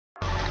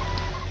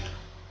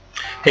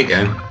Hey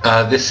gang,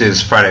 this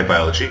is Friday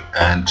Biology,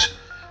 and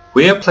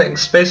we are playing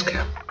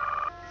SpaceChem.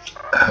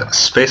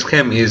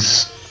 SpaceChem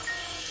is...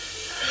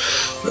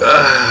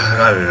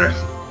 I don't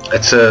know.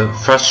 It's a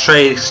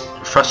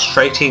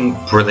frustrating,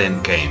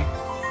 brilliant game,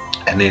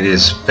 and it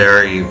is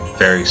very,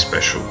 very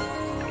special.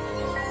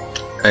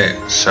 Okay,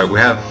 so we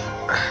have...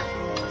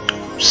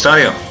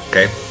 starting off,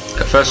 okay?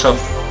 First off,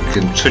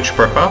 you can switch your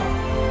profile.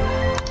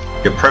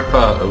 Your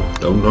profile...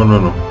 Oh,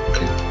 no.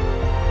 Okay.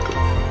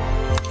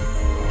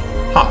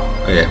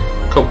 Okay,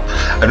 cool.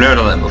 I've never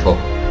done that before.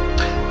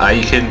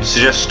 You can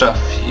suggest stuff.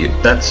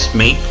 That's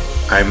me.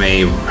 I'm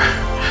a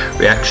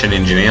reaction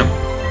engineer.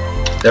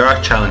 There are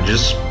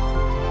challenges.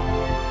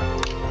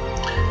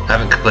 I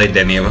haven't completed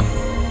any of them.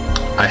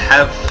 I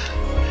have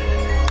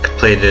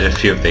completed a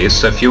few of these,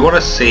 so if you want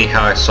to see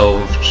how I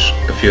solved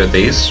a few of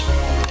these,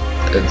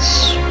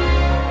 it's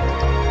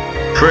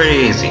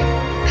pretty easy,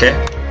 okay?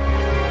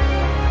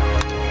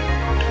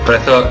 But I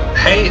thought,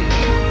 hey,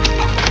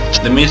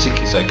 the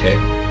music is okay,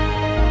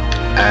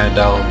 and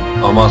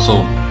I'll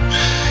also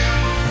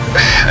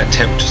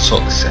attempt to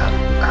sort this out.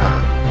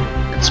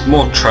 It's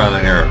more trial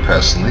and error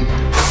personally.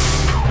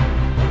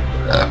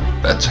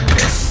 That's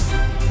okay.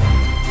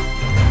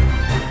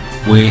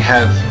 We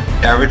have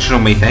our original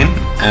methane,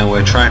 and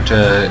we're trying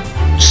to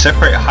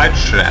separate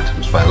hydrogen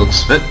atoms by the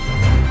looks of it,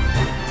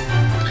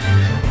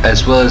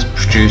 as well as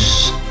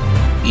produce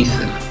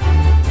ethane.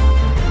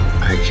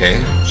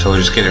 Okay, so we're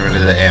just getting rid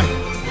of the M.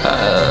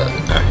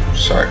 No,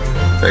 sorry,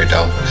 very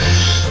dull.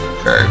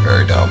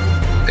 Very dull.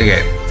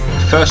 Okay,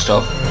 first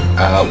off,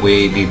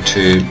 we need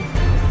to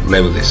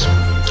label this.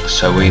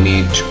 So we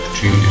need to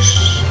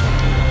produce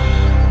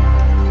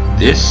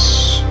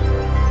this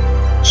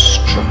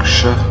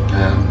structure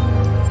and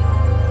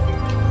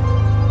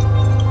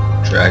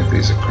drag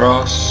these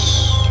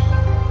across.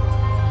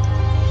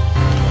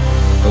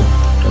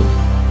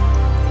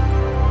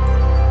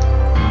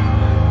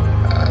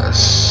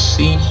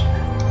 C.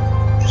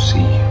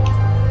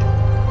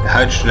 The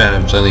hydrogen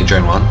atoms only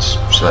join once,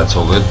 so that's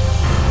all good.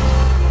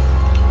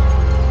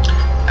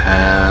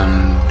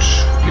 And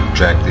you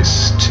drag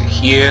this to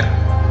here.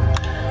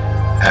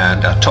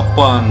 And our top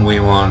one, we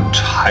want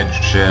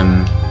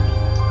hydrogen,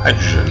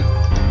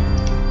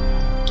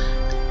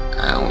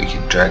 and we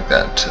can drag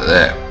that to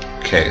there.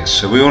 Okay,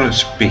 so we want it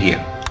to be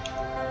here.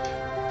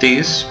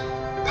 These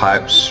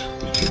pipes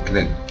we can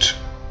connect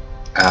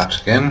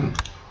out again.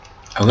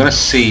 I'm going to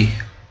see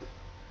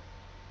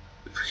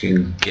if we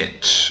can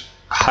get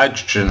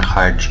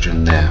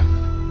hydrogen there.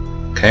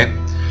 Okay,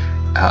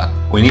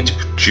 we need to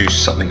produce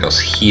something else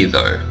here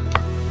though.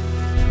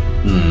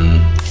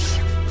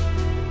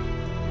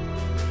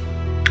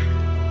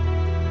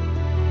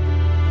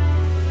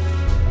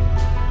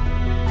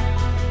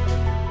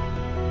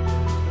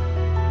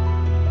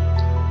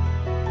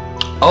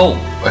 Oh,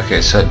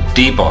 okay, so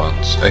D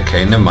bonds.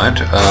 Okay, never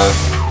mind.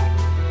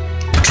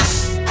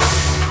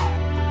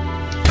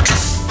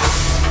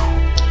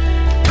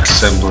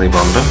 Assembly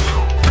bonder.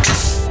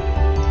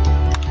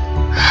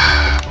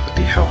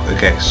 Bloody hell.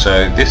 Okay,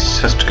 so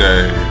this has to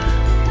go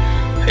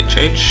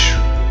HH.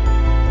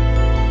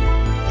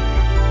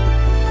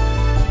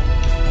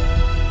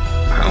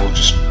 I'll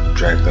just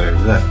drag that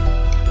over there.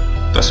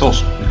 That's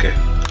awesome. Okay,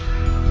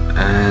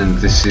 and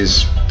this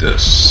is the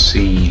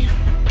C.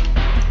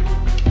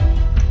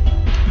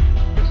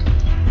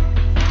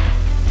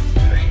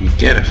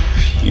 Get a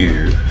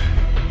few.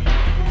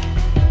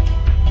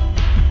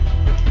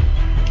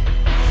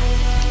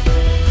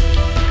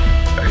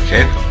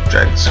 Okay,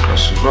 drag this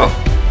across as well.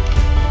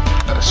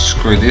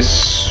 Screw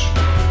this.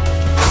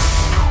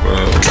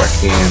 We'll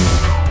whack in.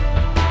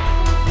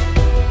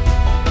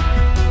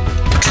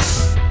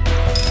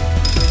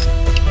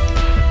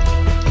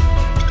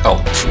 Oh,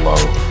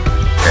 low.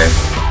 Okay.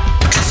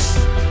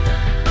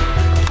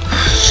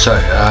 So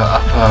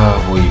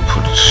upper we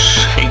put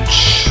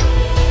H.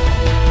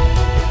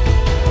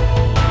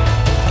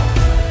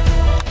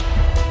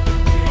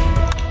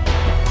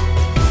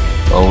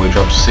 Oh, we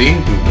drop C,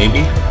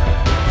 maybe?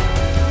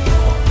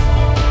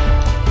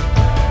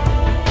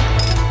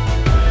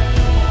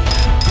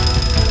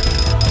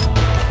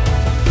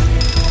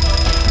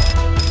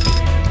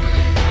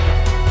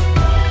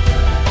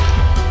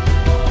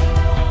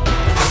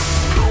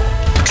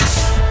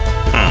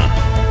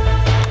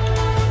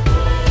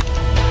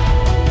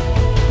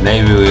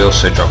 Maybe we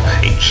also drop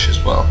H as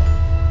well.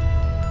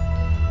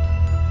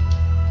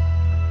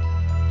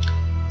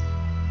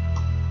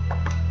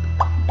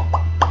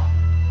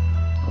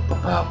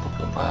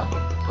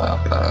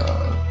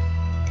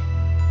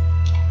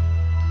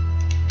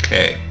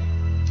 Okay.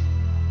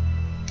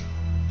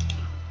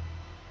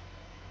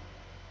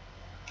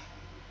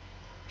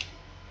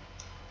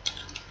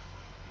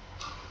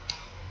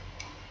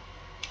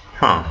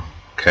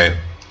 Okay.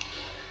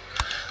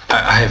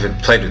 I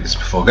haven't played with this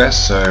before,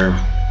 guys, so...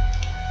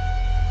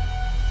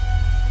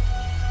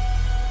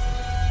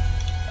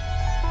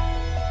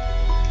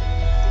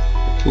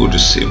 we'll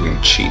just see if we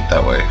can cheat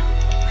that way.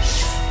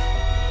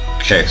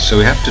 Okay, so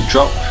we have to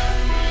drop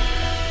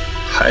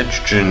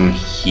hydrogen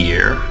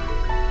here.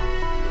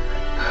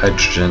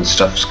 hydrogen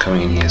stuff's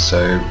coming in here, so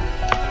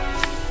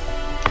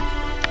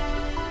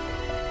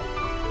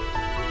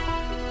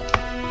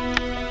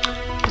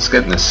let's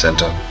get in this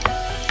center.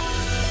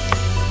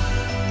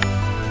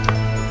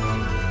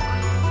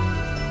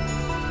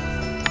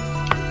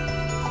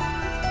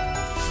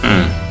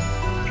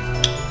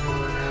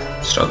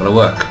 It's not gonna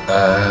work.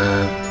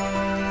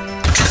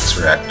 This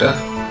reactor.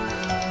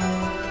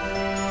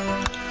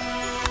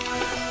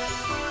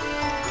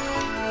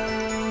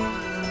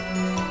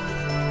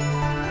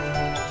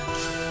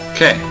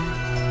 Okay.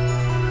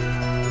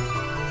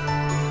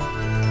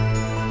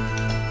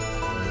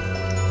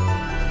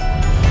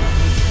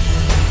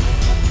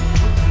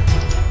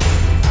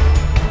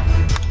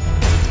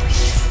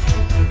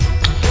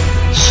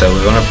 So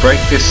we want to break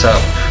this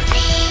up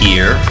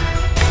here.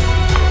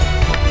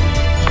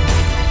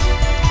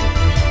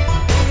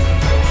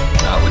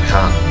 No, we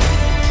can't.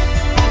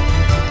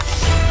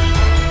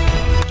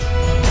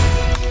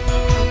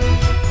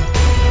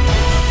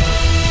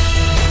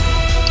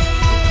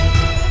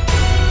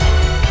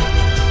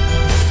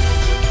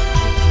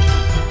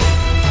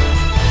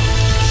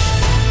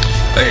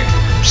 Okay,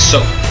 so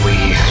we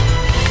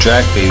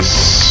drag these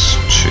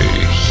to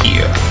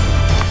here.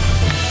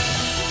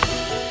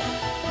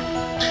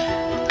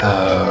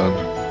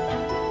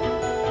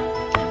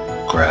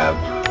 Grab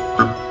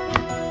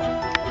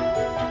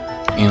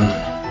in.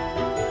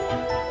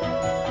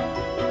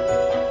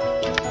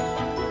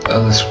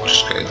 This will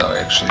just go that way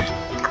actually.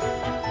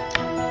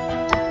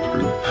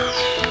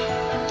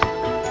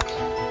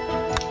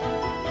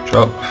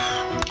 Drop,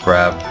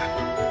 grab,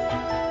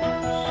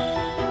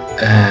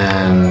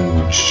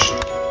 and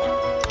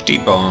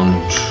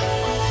debond.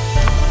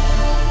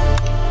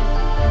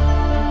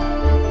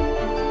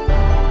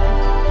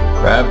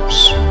 Grabs,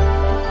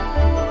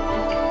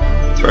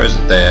 throws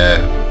it there,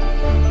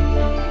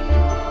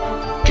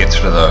 gets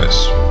rid of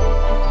those.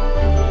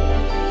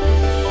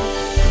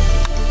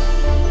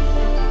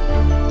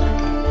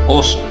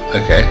 Awesome,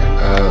 okay,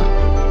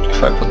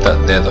 if I put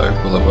that there though,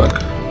 will it work?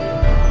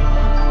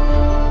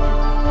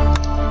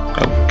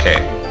 Okay,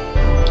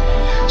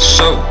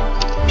 so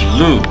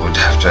blue would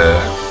have to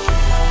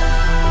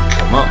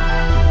come up.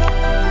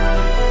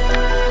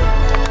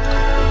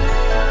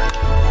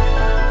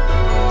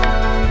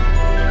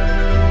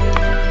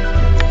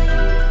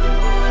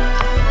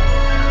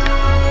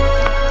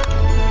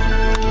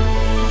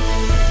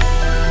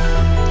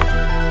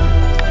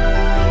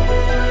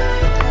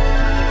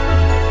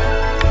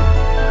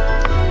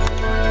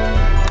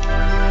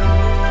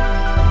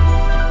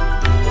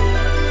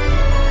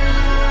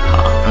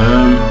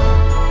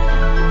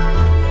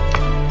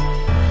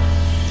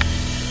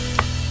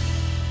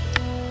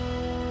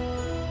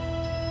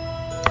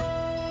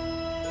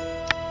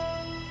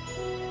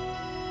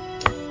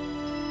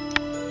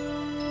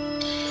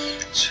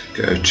 So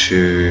go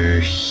to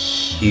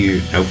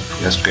here. Nope,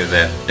 let's go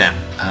there. Damn.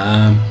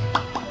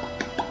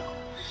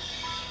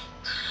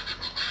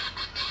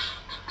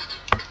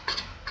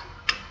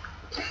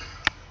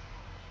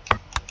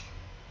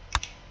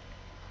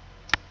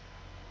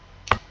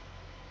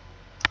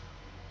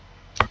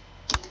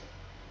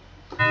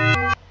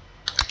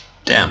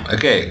 Damn.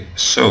 Okay.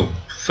 So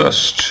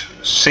first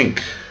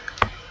sink.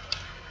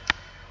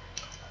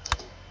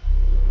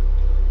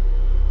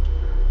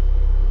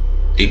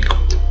 Equal.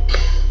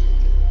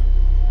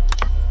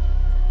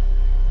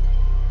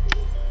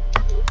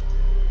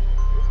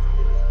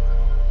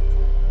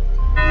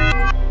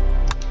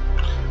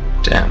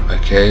 Damn,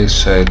 okay,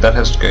 so that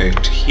has to go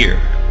to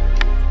here.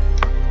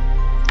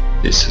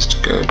 This has to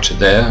go to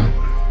there.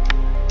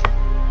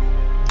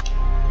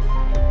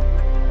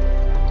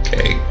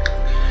 Okay.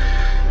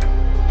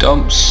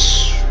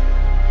 Dumps.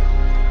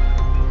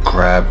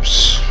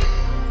 Grabs.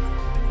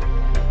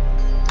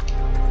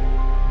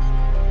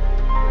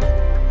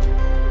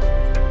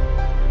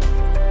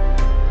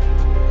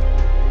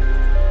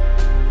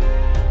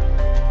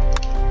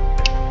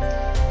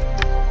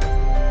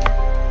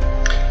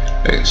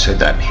 Okay, so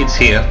that hits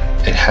here,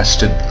 it has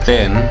to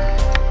then...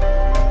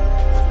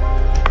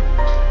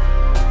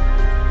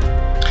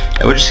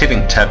 Yeah, we're just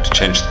hitting tab to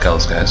change the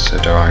colors, guys, so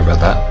don't worry about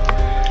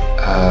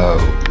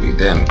that. We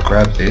then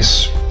grab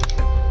this.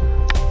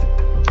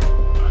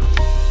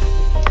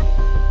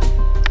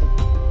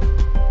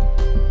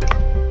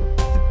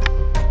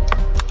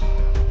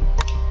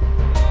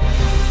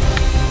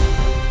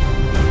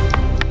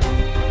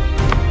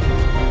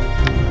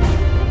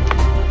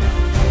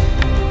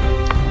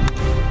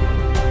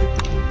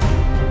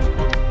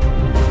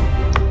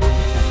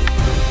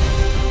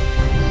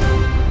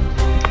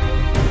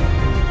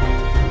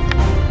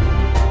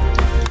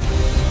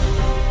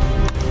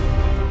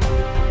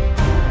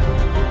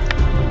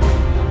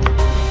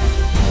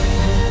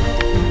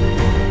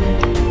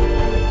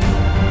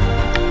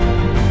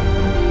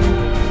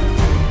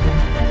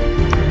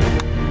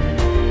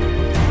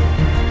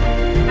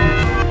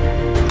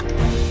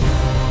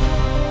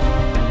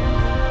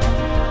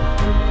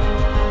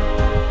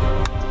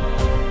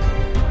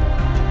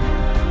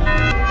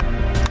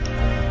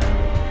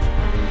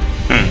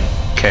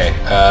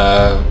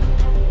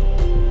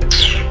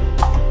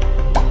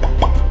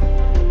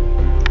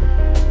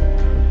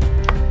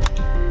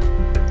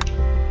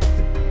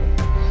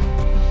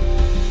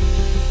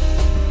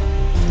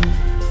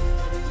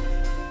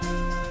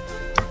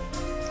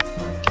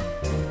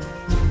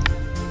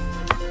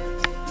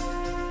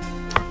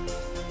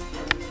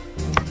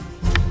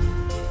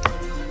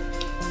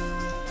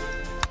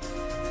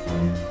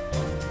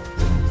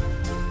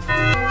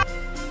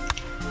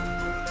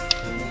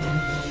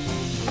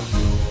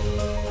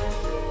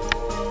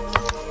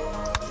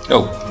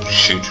 Oh,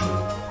 shoot.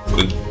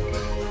 Good.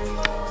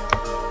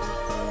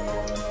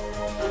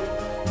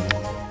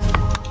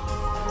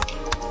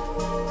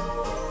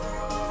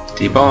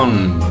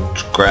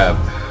 Debond. Grab.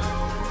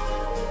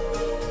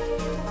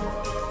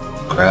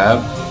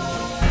 Grab.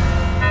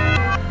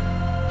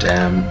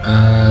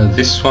 Damn.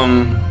 This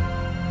one.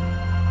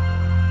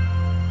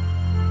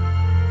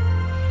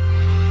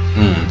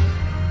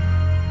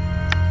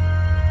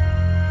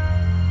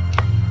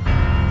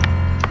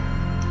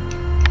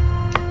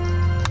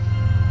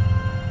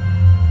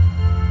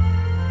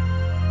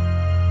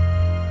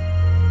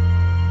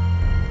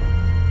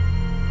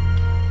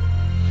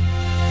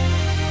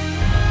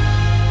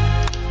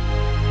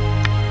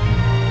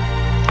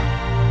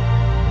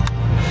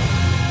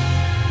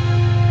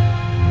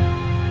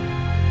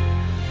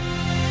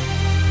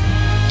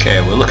 Okay,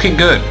 we're looking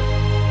good.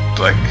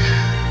 Like,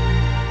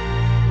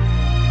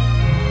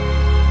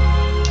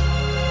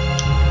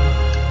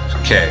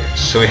 okay,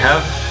 so we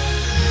have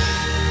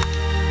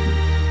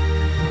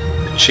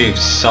achieved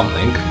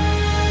something.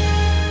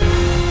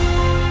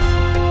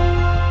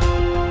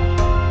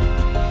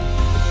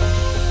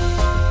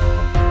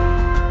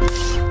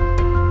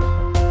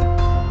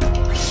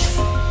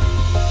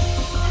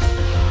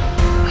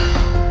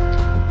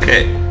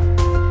 Okay,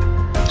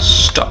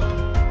 stop.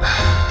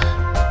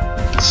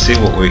 See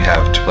what we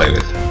have to play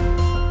with.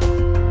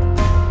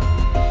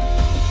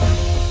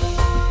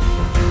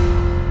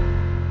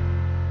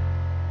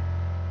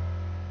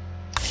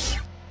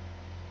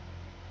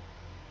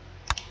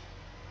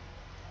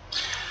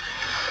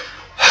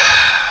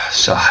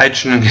 So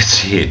hydrogen gets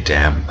here,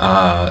 damn.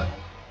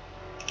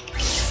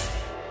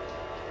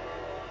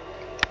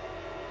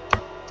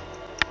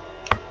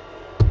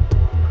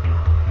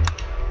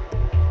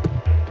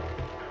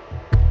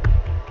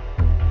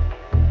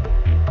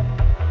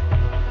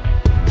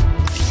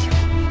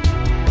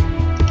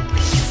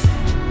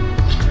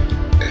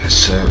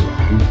 So,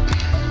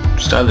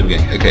 start at the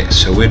beginning. Okay,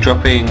 so we're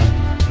dropping.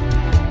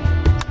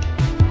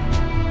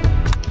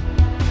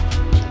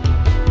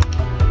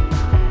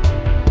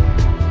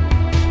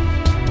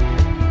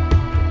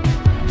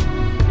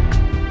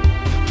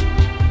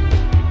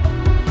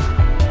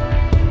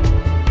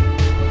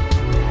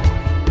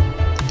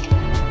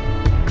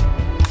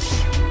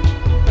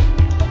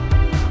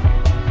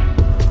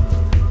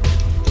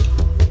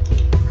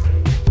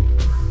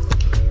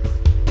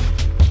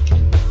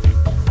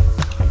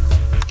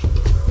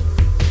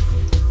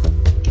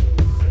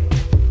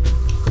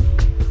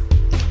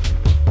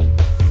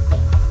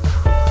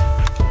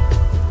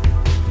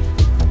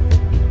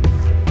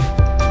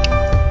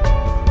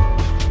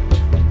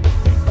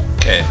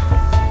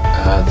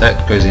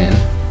 That goes in.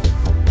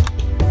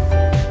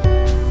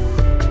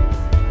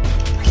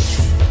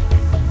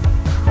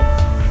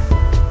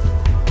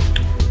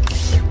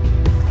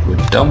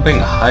 We're dumping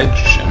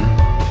hydrogen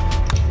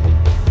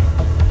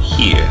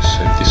here, so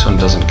this one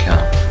doesn't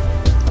count.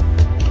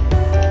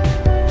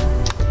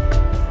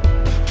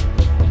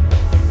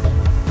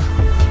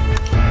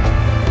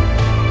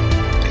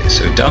 Okay,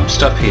 so dump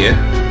stuff here.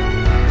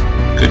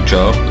 Good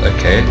job,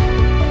 okay.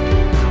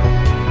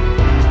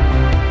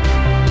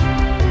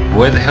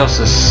 Where the hell's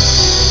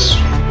this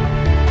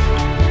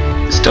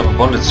double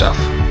bonded stuff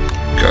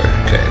go?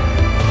 Okay.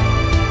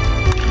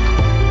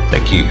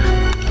 Thank you.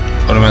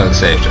 Automatically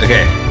saved.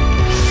 Okay.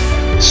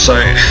 So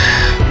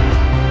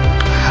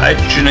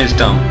hydrogen is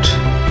dumped,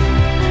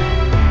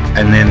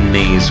 and then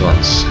these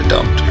ones are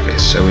dumped. Okay,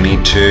 so we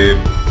need to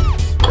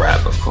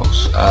grab, of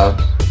course.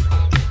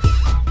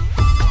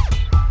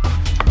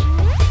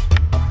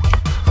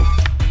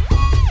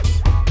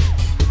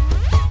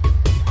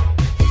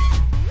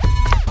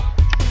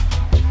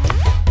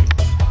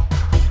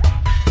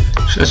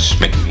 Let's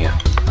just make them here.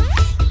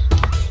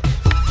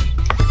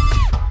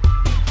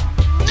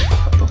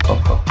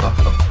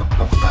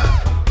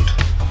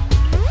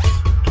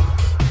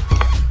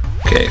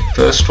 Okay,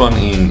 first one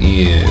in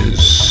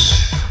is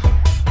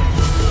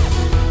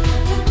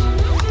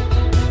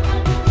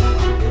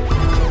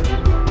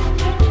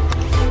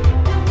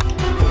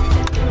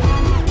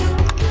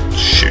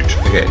shoot.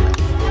 Okay,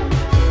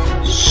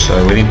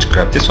 so we need to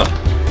grab this one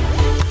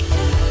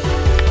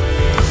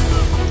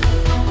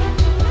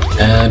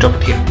and drop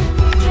it here.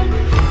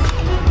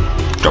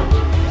 Drop.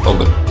 All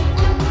good.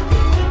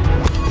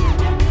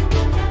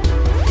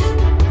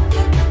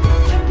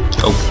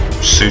 Oh,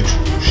 shoot.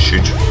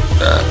 Shoot.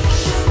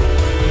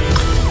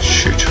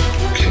 Shoot.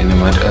 Okay, never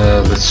mind.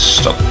 Let's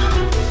stop.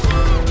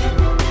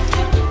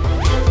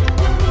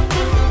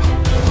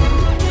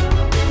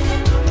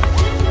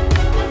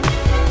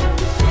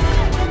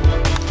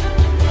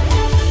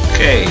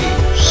 Okay,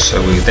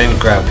 so we then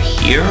grab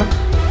here.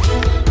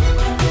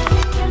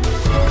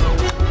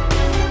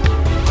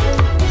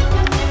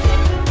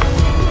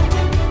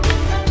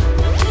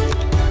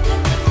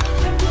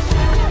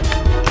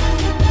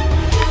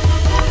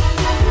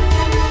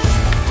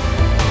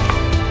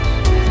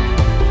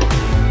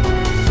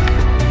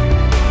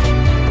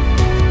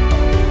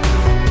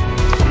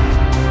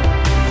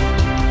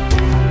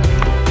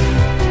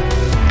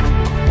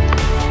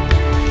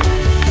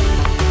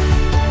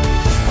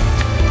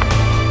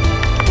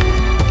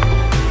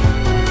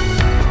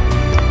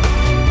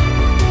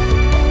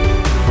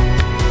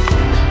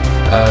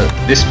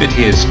 this bit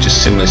here is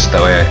just similar to the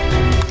way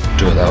I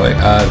do it that way.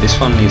 This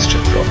one needs to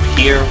drop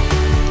here.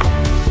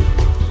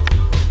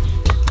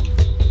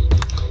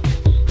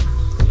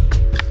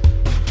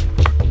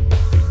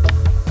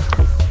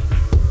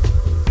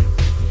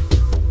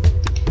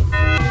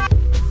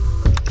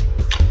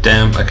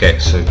 Damn, okay,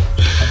 so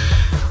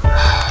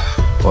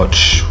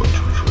watch,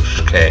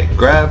 okay,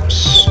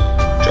 grabs,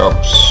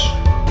 drops,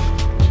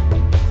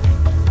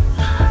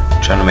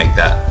 trying to make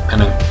that, I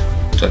know,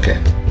 it's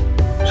okay.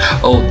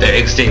 Oh, they're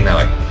exiting that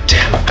way,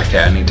 damn, okay,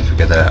 I need to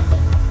figure that out,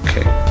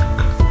 okay.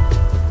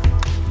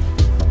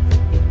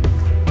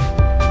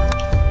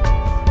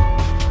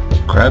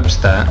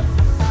 Grabs that,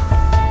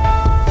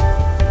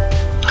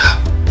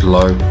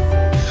 blow,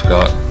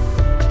 forgot,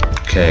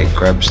 okay,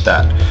 grabs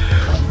that.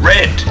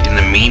 Red, in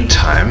the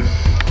meantime,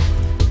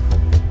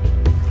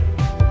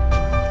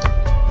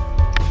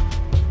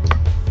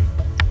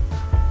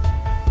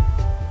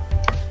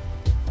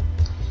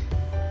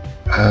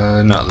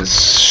 no,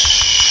 let's,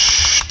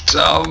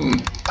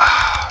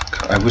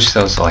 I wish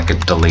there was like a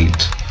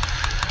delete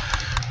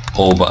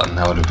all button,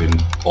 that would have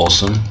been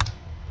awesome.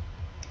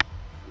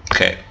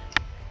 Okay,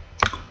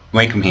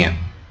 make them here.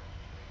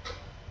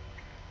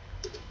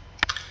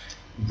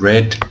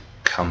 Red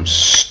comes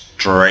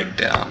straight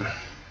down,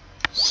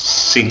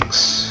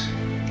 sinks,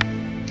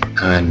 and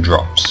then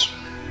drops.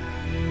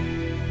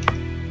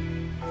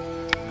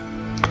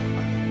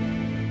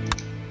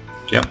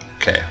 Yep,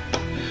 okay.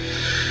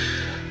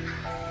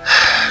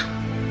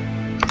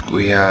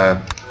 We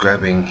are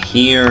grabbing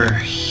here,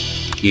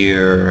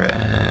 here,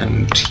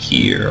 and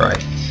here, I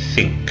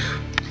think.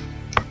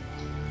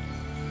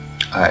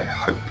 I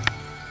hope.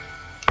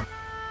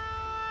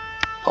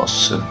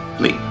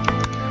 Possibly.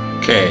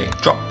 Okay,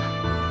 drop.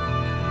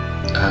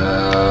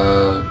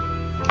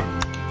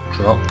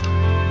 Drop.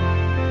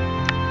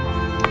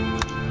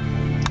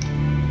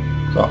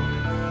 Drop.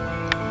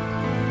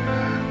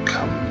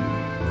 Come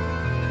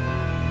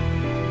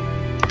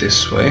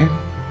this way.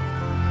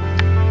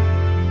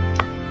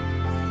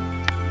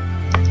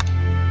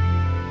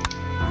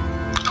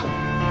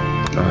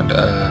 And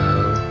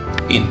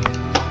in.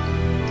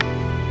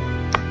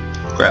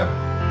 Grab.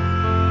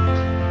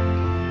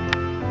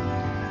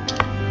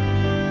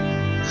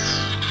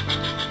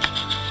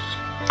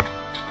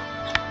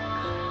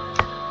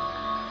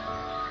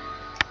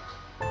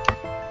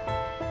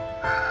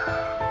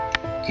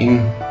 In.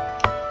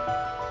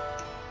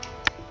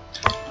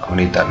 I'll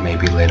need that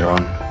maybe later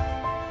on.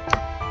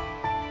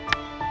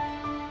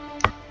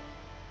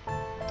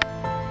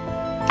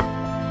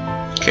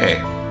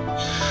 Okay.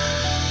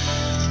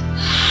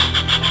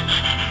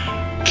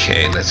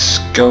 Okay, let's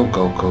go,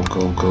 go, go,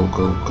 go, go,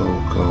 go, go,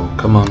 go.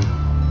 Come on.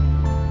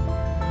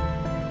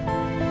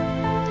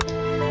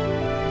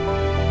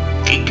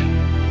 Geek.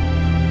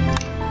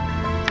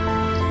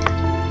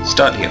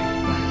 Start here.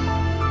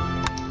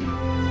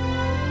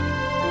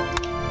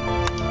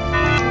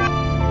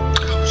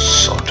 Oh,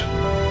 sod.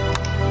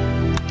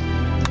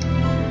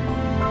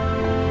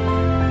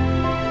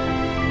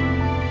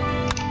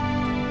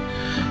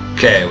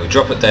 Okay, we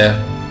drop it there.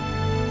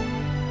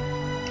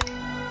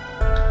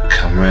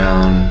 Come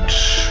round,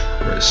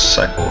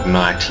 recycle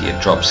ignite here,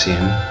 drops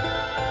in.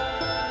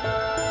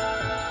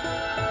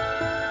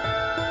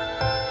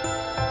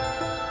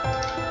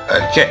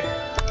 Okay,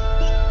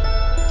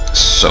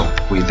 so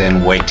we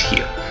then wait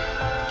here.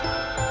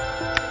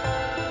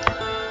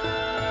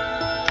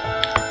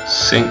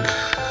 Sink,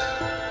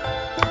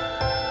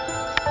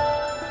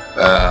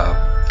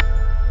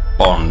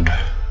 bond.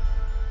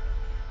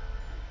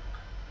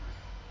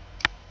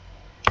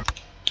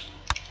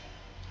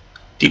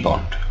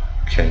 Debond.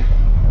 Okay.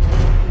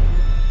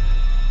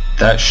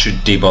 That should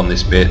debond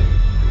this bit.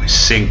 We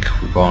sink,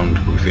 we bond,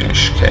 we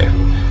finish. Okay.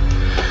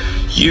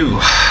 You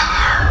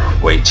are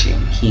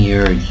waiting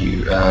here.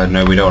 You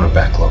no, we don't want to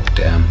backlog.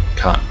 Damn,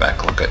 can't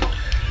backlog it.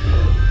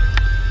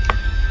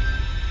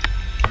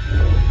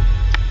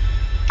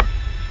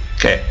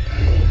 Okay.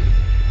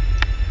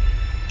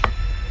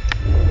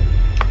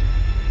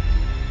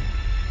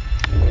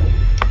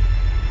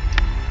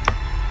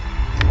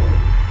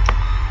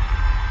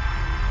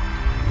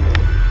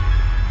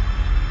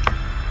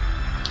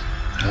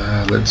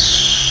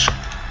 Let's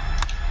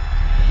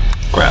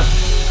grab.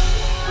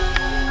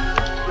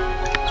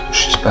 Let's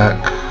push this back.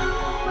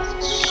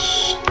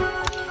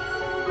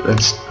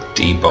 Let's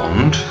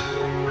debond.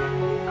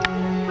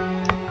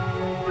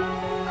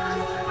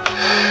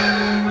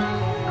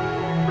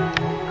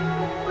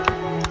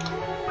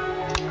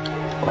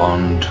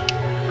 Bond.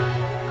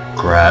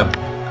 Grab.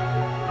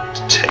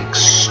 Take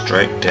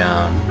straight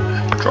down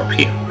and drop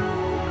here.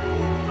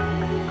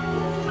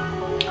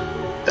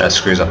 That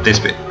screws up this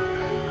bit.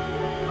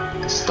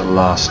 It's the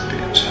last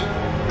bit.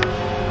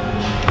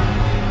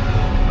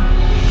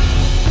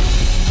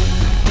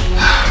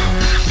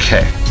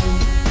 Okay.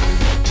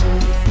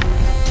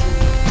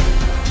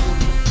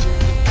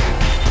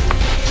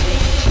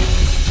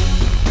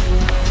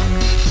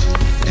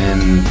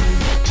 And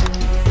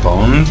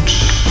bond,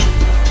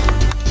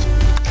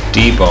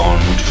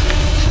 debond,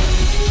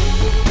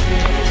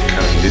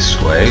 coming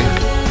this way.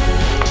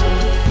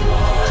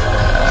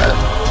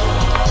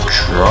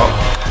 drop.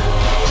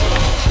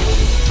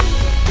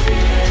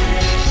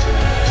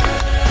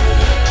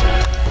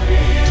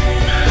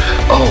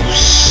 Oh,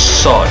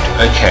 sod.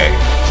 Okay.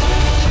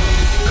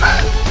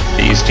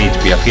 These need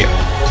to be up here.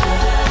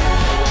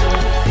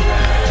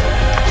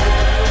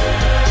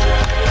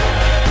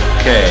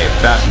 Okay,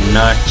 about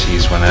 90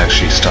 is when it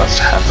actually starts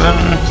to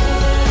happen.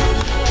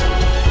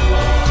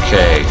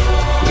 Okay,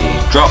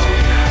 we drop.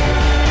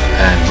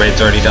 And red's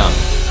already done.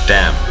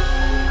 Damn.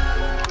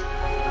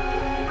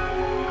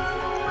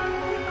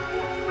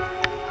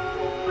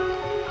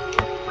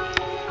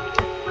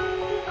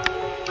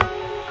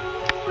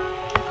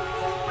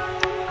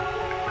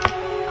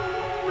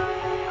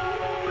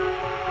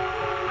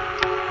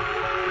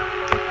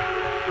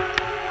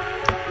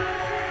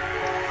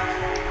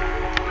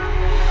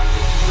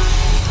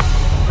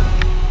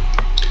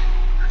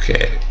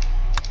 Okay,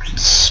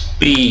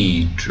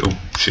 speed. Oh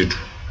shit.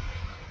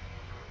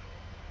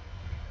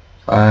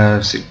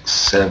 5, 6,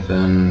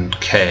 7.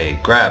 Okay,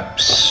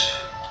 grabs.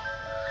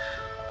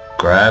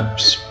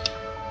 Grabs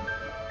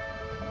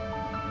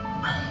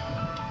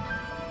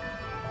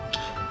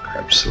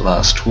the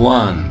last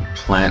one.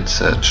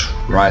 Plants it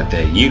right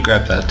there. You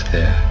grab that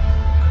there.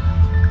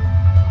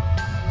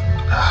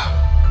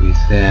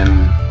 With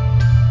them.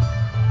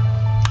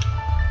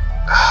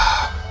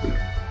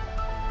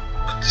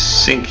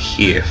 Sink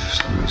here for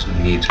some reason.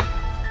 We need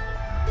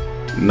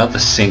another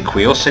sink.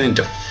 We also need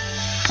to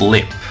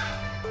flip.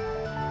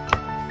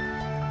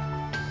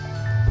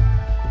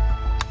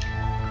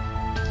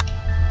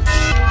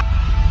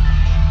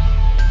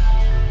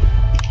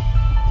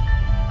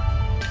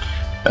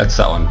 That's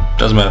that one.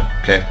 Doesn't matter.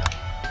 Okay.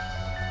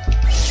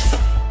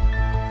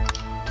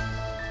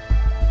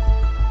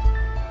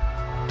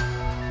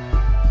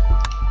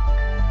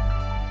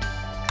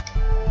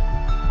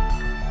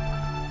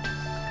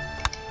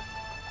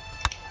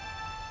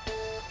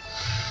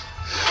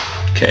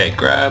 Okay,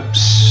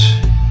 grabs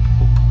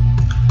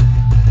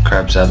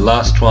that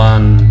last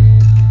one,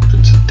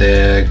 puts it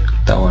there,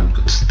 that one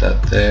puts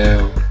that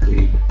there.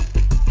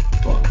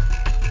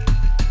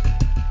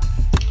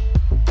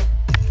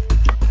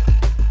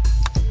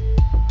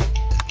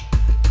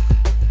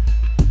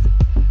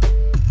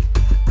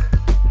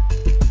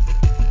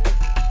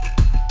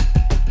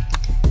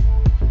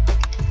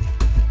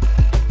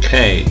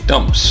 Okay,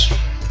 dumps.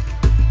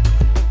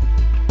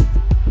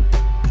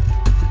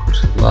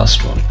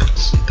 Last one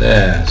puts it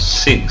there.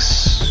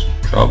 6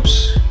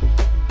 drops.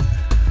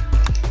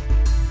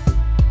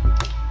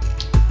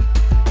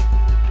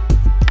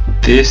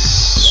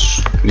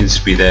 This needs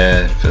to be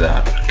there for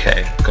that.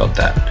 Okay, got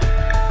that.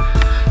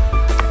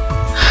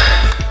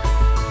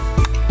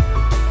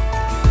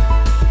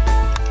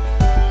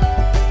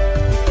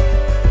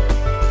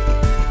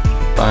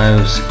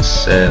 Five, 6,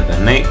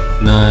 7, 8,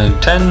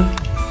 9, 10.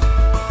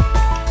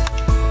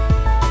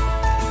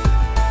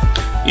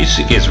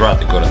 Usually gets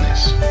rather good on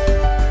this.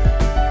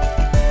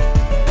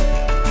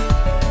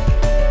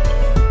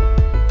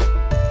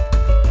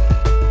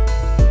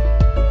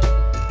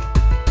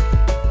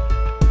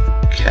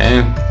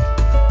 Okay.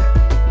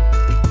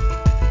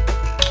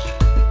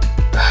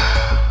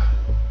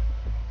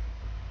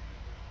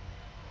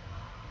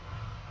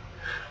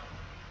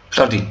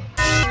 Bloody.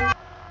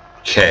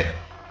 Okay.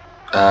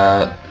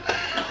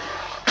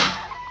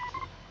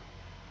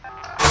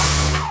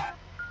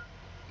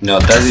 No,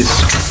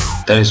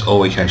 that is all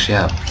we can actually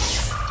have.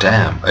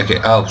 Damn. Okay.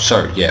 Oh,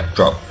 sorry. Yeah.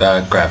 Drop.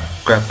 Grab.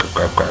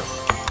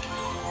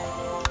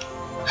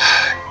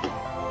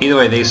 Either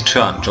way, these two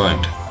aren't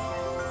joined.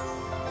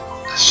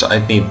 So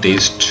I need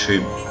these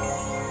 2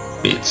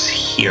 bits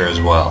here as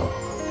well.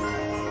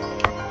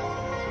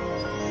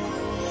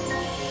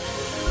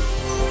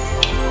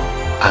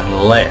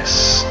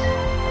 Unless...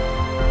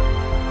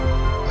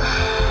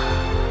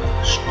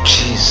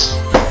 Jeez.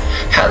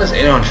 How does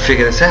anyone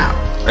figure this out?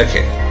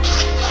 Okay.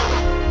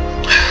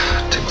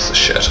 Takes the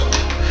shirt off.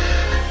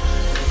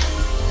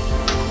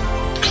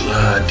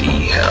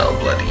 Bloody hell,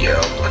 bloody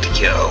hell, bloody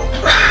hell.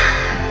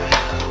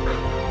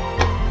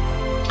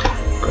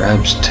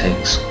 Grabs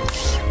takes...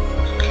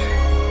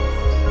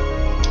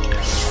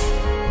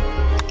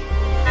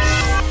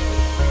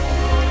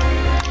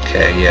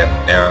 Okay, yeah,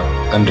 arrow,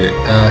 undo.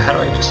 How do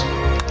I just...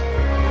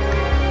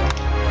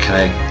 Can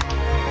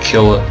I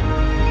kill it?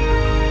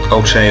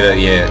 Alternator,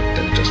 yeah,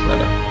 it doesn't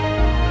matter.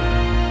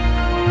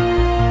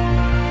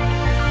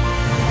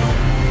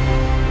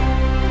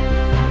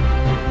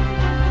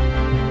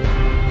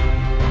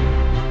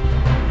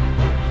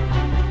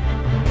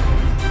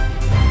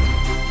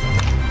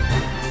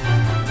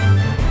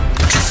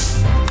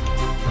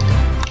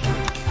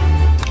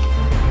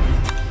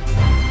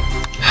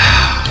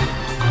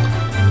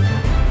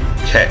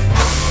 Okay.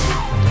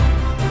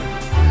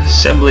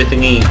 Assembly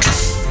thingy.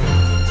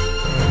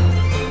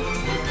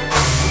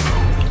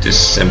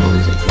 Disassembly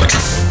thingy.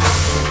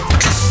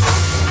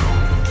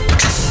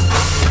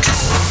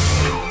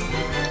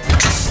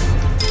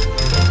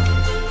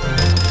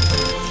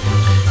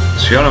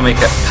 So you want to make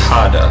it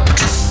harder.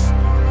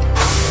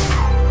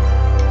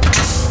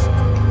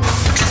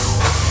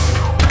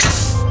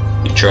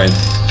 You join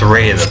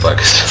 3 of the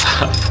buggers.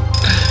 up.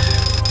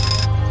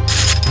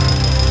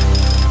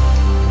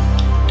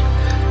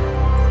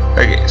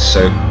 Okay,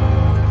 so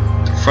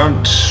the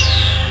front,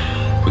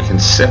 we can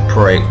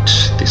separate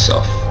this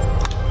off.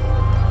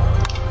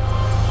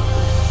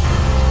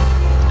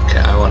 Okay,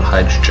 I want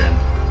hydrogen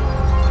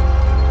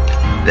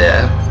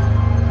there,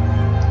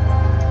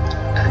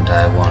 and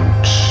I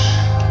want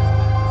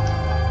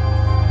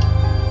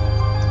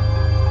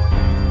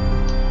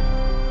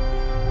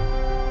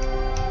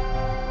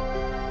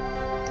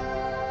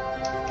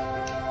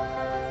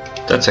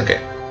that's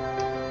okay.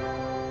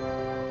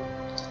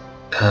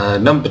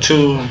 Number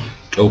 2,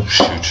 oh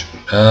shoot,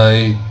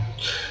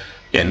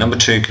 yeah, number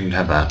 2 can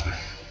have that.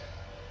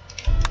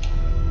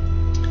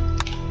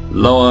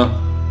 Lower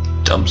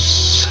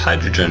dumps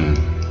hydrogen.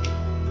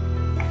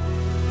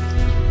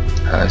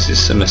 Is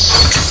this a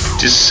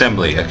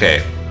disassembly?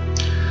 Okay,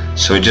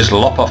 so we just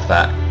lop off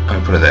that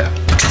and put it there.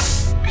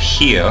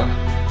 Here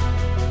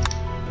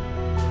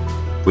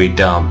we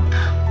dump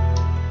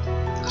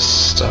the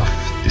stuff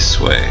this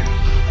way.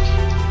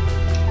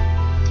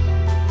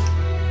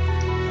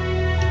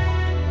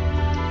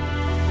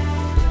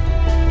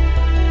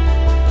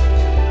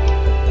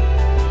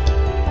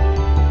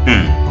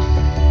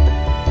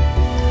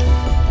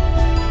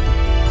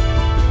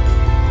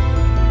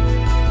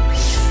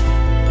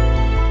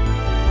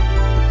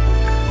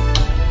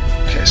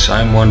 So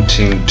I'm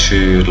wanting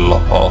to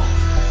lop off.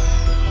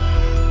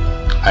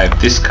 I have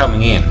this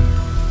coming in.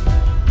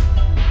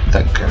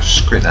 That goes,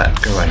 screw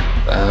that, go away.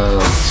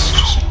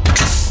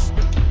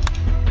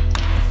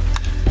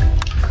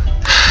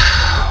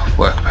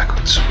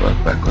 Let's just work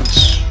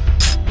backwards.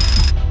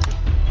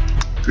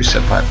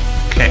 Reset pipe.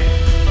 Okay.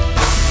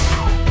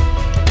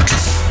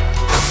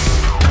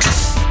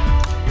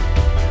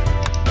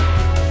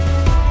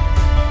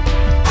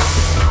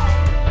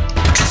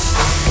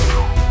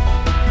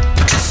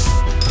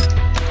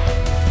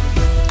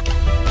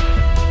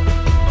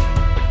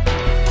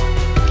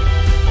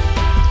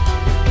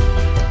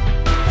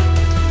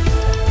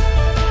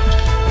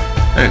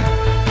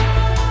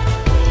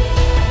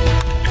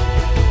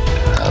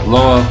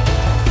 Lower.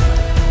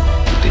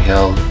 What the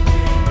hell?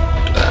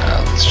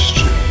 Let's just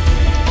do.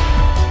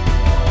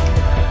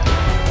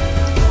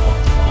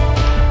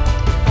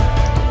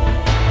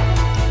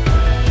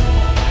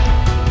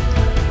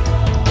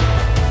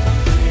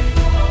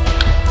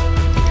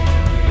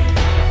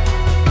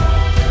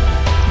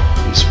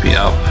 Needs to be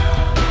up.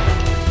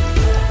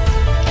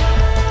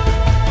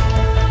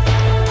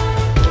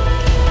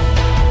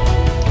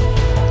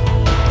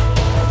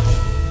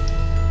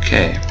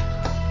 Okay.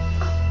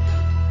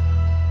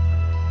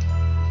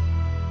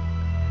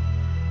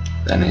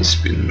 That needs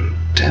to be,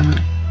 damn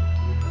it,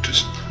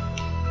 just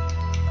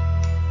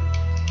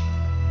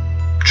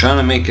trying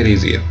to make it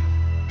easier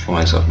for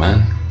myself,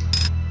 man.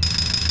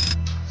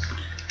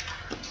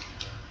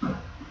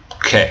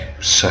 Okay,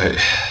 so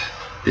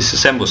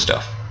disassemble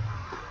stuff.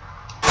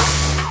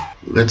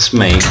 Let's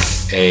make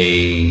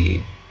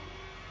a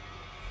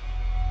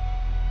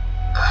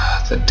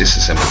that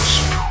disassembles.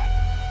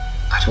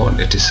 I don't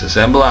want a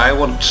disassembler. I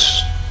want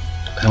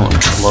a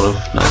lot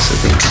of nicer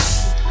things.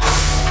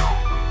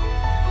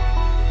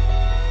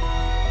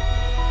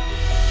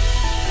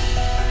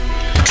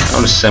 I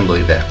want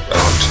assembly there. I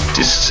want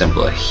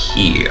disassembler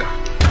here.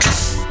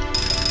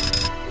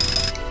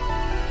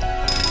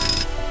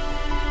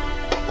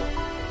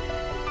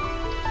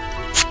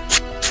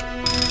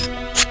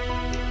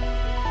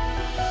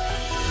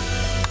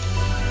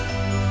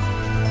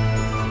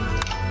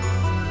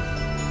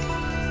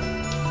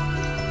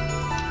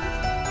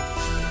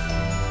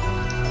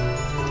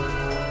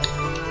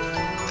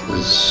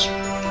 This.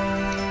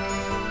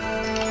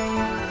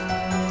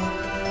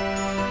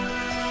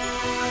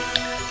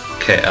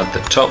 Okay, at the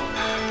top,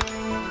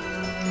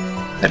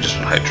 I just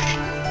want hydrogen.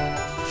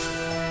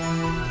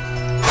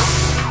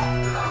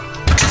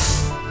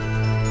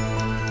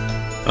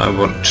 I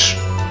want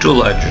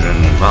dual hydrogen.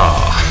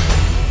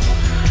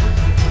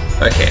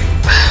 Okay,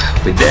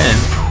 we then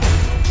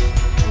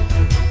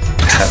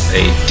have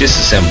a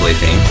disassembly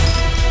thing,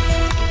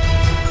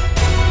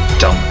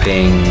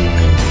 dumping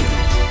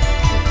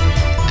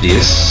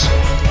this.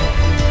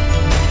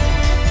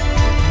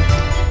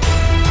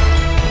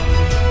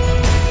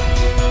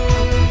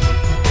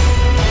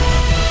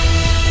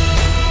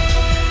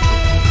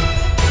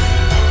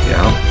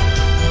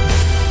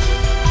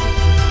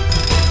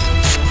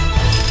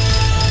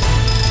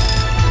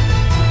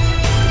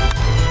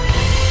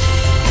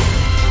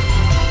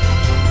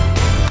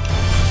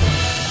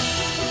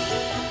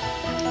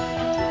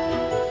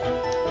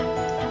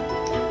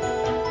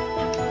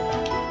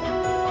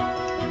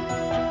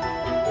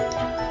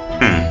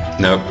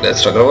 Nope,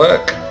 that's not gonna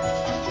work.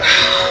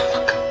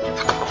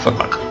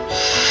 Fuck.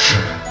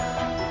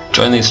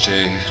 Join these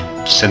two,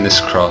 send this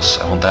across.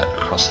 I want that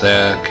across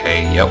there.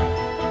 Okay, yep.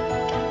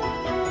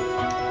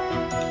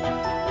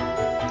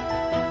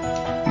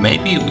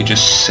 Maybe we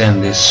just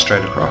send this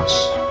straight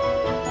across.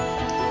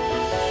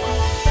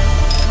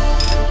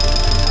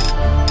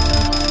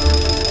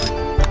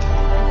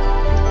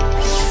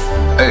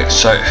 Okay,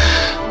 so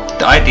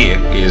the idea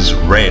is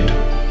red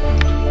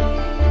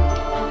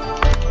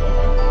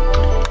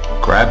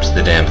grabs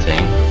the damn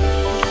thing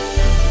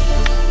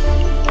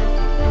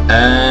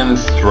and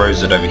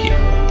throws it over here.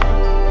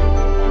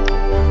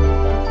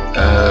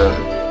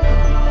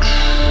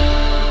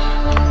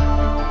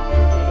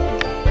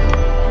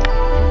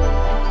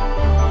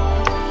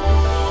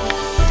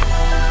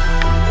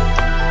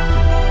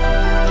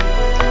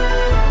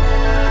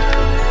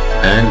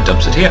 And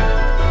dumps it here.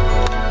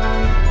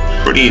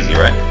 Pretty easy,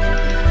 right?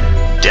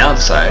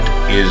 Downside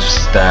is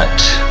that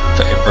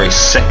for every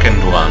second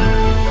one,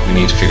 we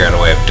need to figure out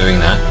a way of doing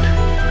that.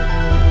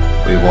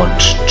 We want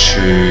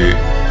to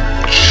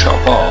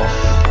chop off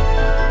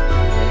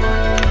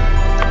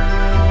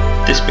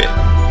this bit.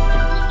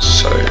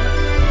 So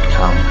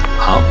come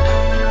up.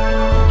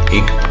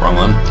 Wrong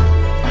one.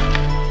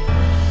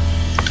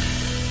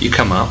 You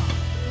come up.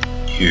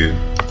 You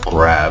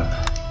grab.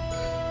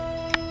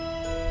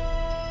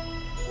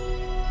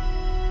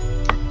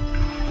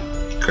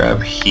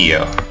 Grab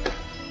here.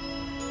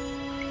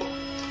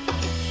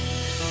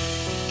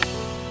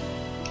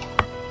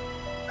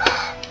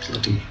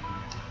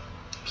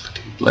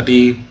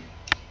 Bloody.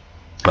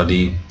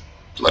 Bloody.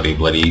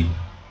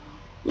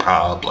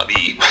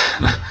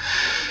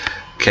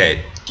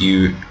 Okay,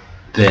 you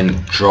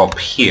then drop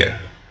here.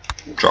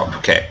 Drop,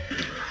 okay.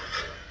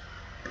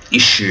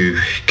 Issue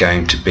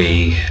going to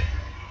be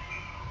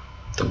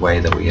the way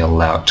that we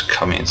allow it to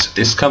come in. So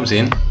this comes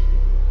in.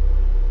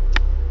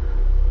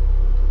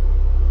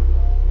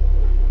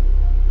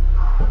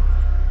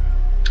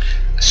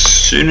 As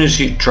soon as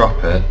you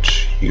drop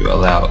it, you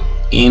allow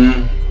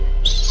in,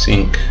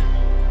 sync,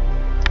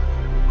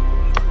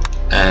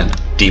 and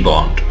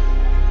debond.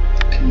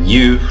 And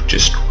you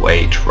just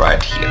wait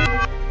right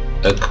here.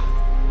 Okay,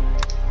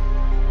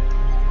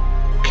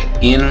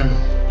 in.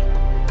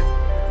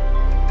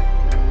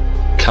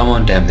 Come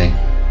on, damn thing.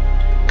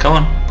 Come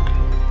on.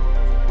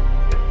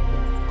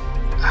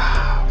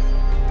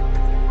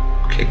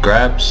 Okay,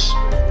 grabs.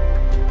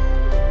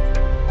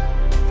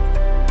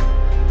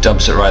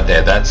 Dumps it right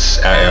there. That's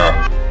our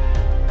error.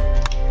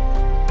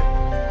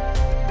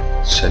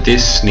 So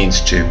this needs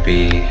to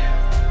be...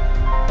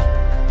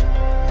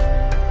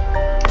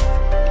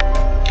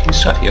 Can you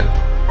start here?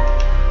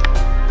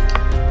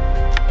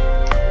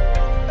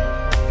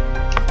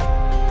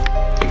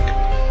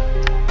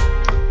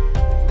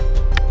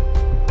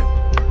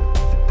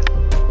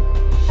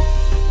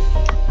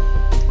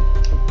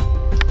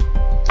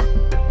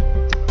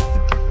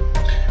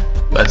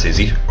 That's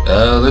easy.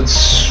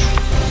 Let's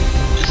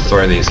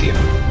throw these here,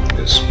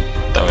 because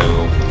that way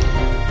we'll...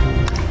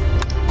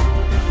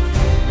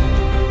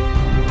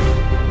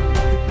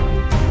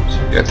 So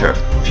we go through a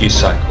few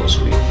cycles.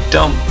 We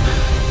dump.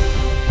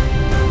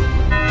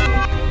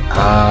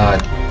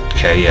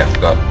 Okay, yeah, I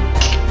forgot.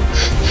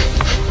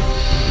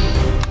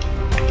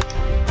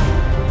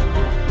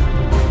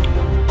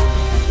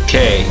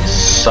 Okay,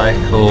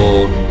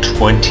 cycle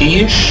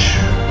 20-ish.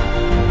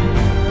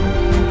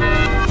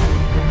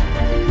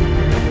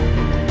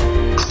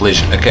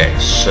 Collision. Okay,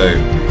 so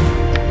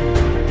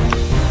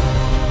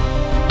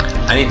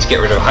I need to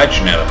get rid of a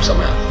hydrogen atom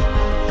somehow.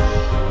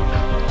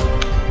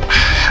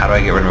 How do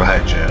I get rid of a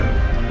hydrogen atom?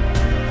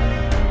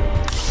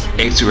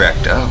 AC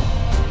reactor.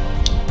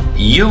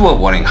 You were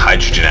wanting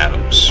hydrogen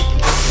atoms.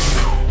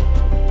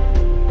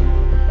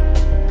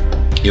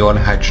 You want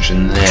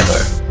hydrogen there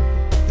though.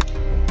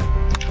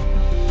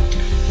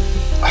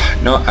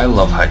 No, I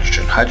love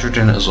hydrogen.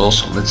 Hydrogen is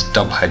awesome. Let's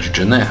dump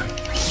hydrogen there.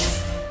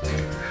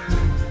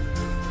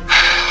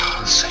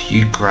 So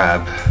you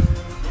grab,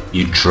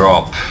 you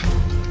drop,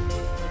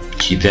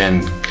 you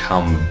then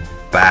come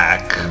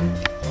back.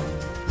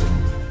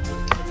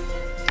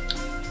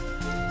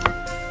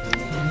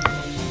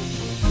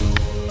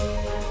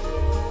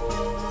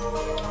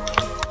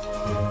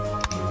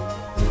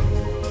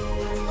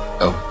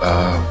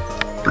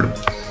 Bloop.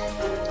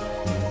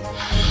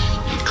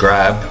 You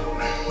grab,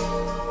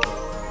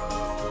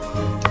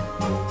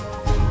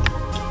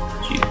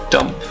 you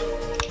dump.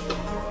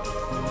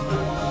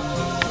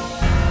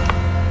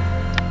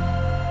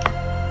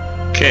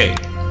 Okay.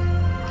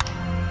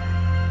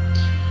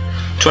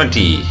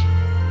 20.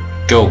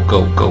 Go,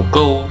 go, go,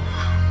 go.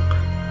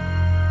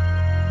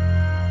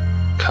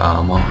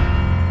 Come on.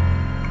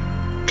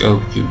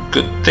 Go, you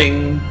good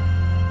thing.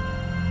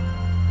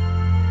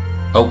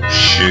 Oh,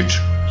 shoot.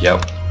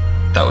 Yep.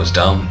 That was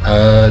dumb.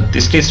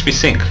 This needs to be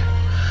sync.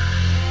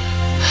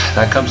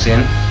 That comes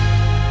in.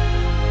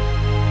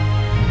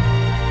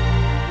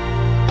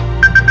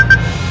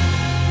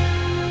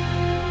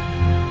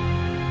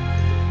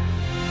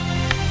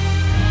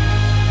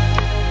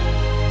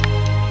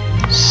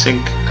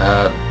 Sync,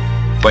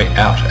 wait,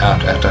 out.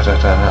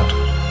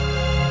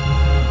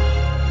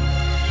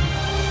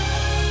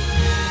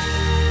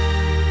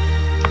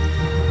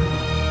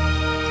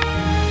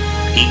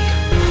 Eek.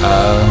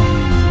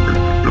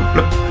 Bloop,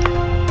 bloop.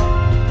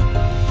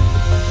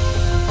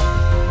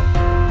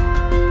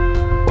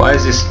 Why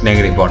is this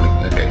negative bonding?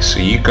 Okay, so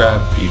you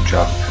grab, you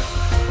drop.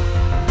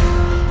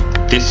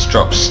 This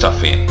drops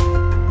stuff in.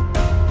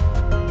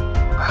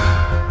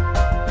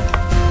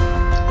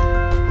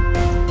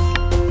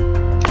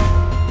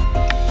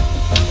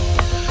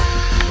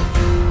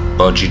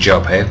 bodgy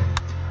job, hey?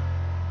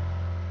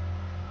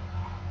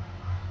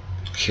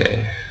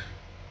 Okay.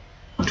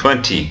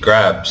 20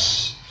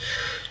 grabs,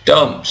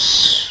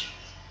 dumps,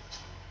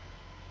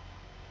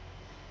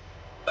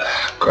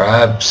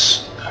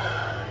 grabs,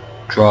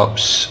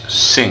 drops,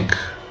 sink.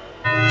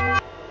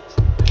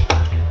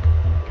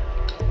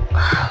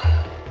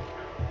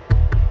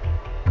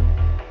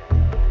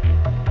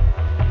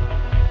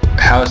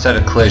 How is that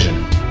a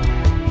collision?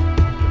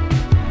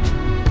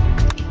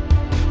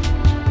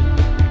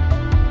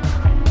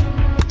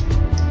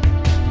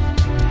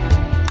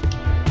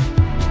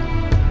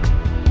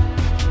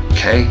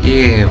 Okay,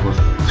 yeah,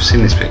 we've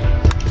seen this bit.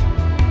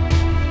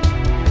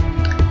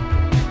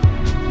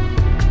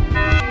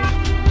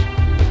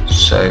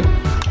 So,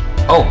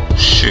 oh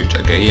shoot,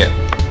 okay, yeah,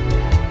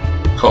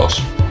 of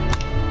course.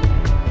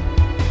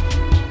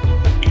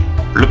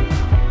 Bloop,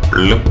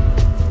 bloop,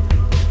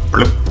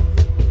 bloop,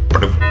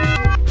 bloop.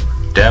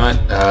 Damn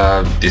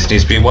it, this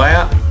needs to be way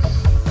out.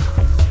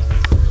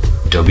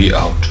 W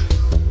out.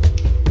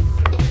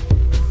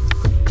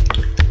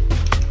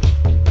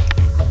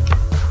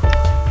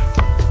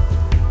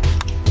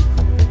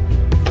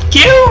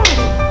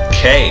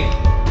 Okay,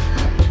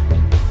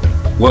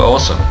 we're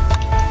awesome.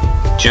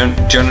 Do you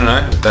want to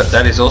know?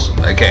 That is awesome.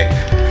 Okay,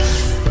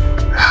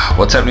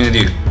 what's happening with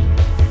you?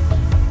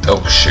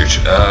 Oh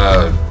shoot,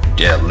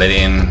 yeah, let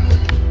in.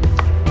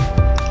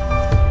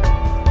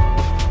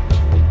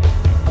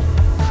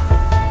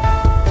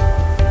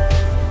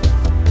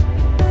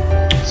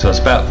 So it's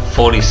about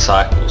 40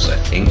 cycles, I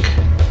think.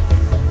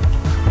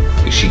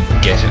 We should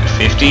get it at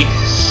 50,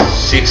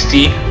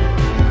 60,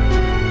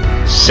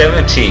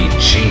 70,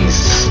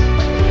 jeez.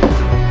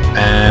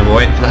 And we're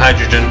waiting for the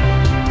hydrogen.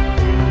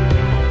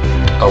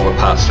 Oh, we're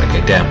past,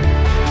 okay, damn.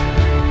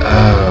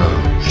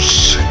 Oh,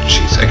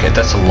 jeez, okay,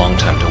 that's a long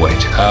time to wait.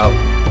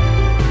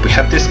 We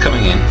have this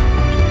coming in.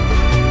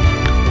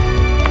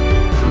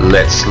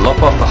 Let's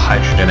lop off the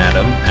hydrogen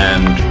atom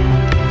and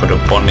put a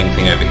bonding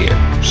thing over here.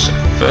 So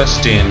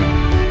first in,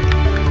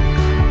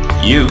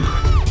 you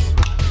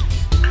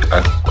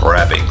are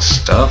grabbing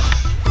stuff,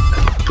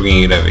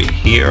 bringing it over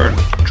here and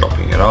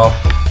dropping it off.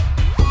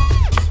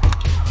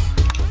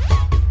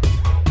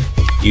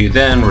 You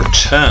then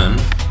return,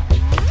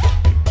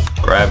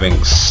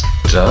 grabbing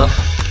stuff,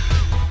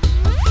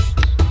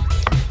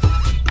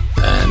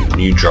 and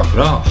you drop it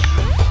off.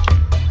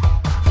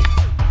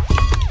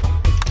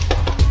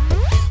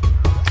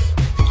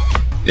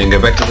 Then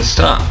go back to the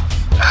start.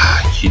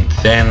 You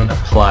then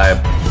apply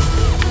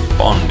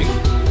bonding,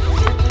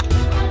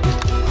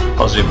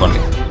 positive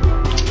bonding.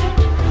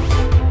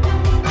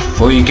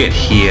 Before you get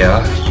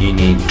here, you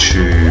need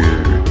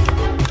to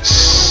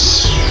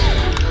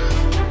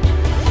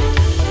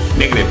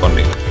negative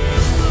bonding.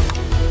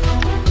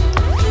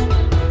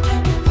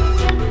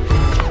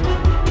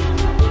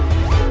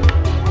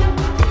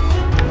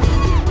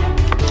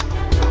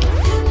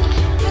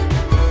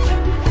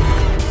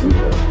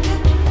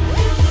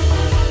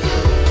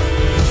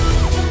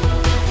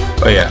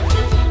 Oh yeah,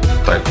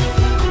 like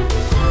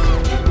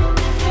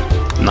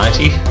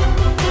 90.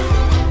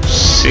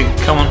 See,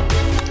 come on.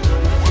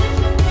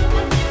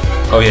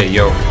 Oh yeah,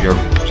 you're.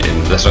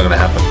 That's not gonna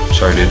happen.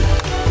 Sorry, dude.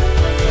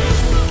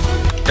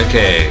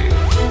 Okay.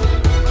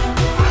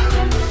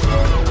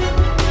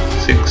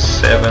 6,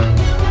 7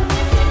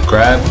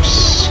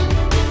 grabs.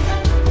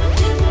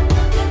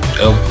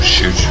 Oh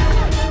shoot!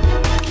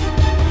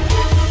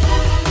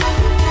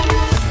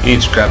 You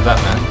need to grab that,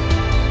 man.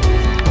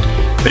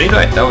 But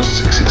anyway, that was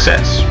a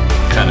success.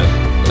 Kind of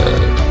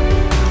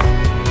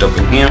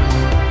dumping here.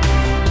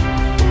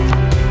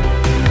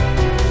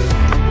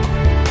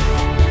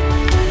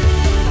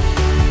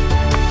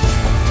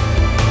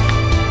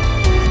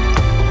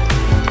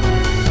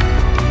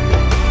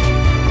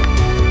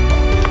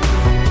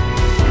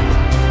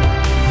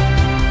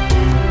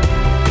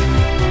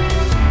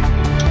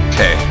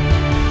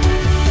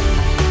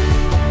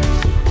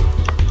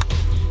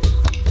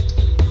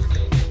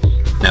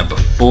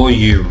 Before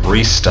you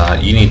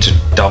restart, you need to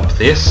dump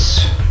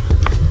this.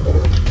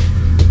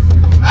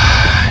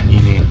 You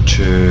need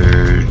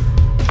to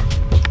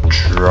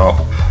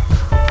drop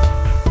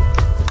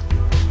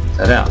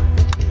that out.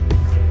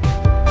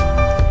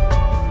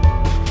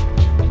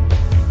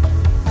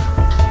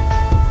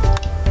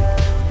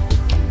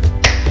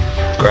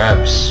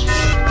 Grabs.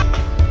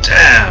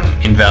 Damn,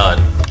 invalid.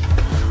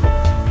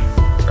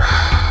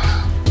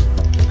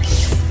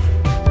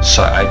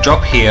 So I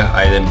drop here,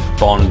 I then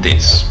bond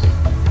this.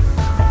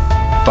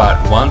 But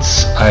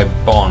once I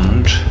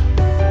bond,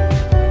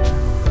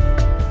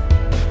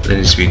 there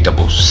needs to be a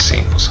double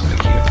sink or something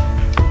here.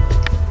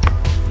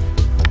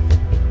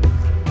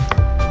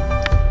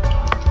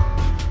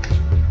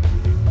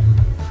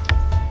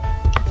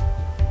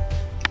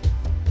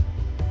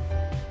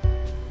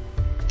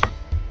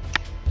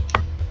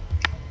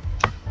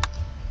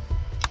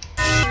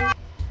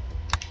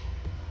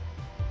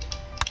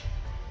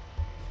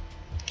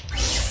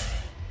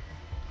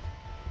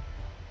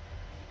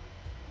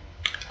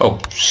 Oh,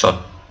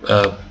 so,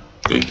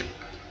 good.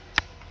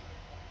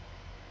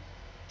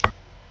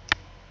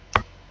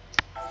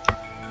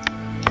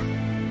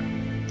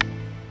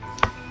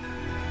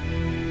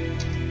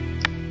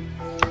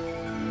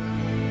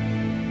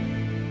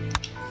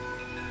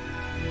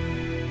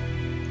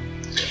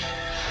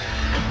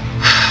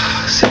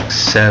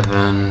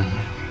 7.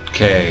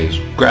 Okay,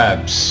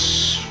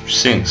 grabs,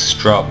 sinks,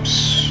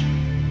 drops.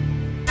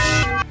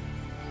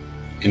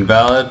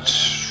 Invalid.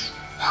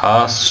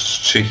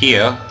 Pass to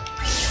here.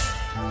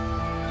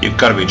 You've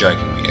got to be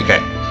joking me. Okay.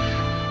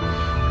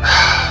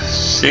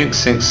 Sinks,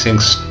 sinks,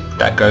 sinks.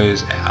 That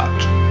goes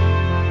out.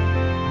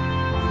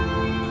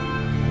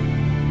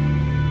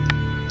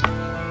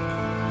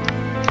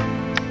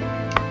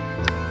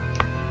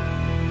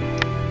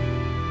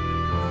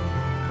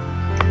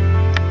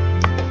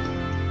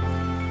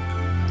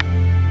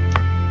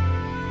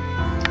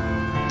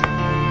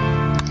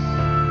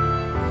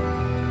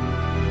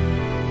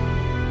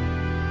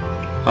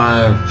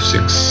 Five,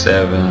 6,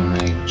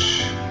 7,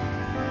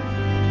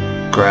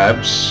 8.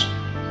 Grabs.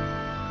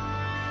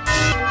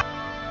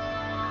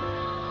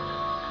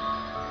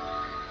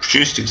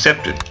 Produced,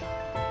 accepted.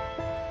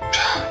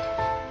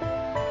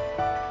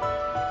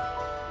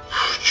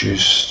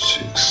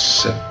 Produced,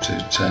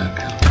 accepted.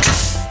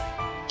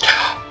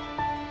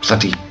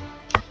 Bloody.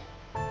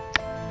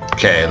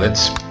 Okay,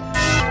 let's.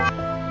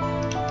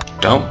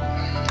 Don't.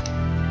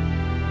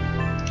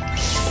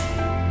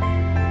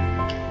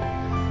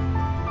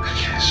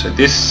 So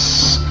this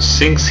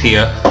sinks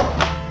here.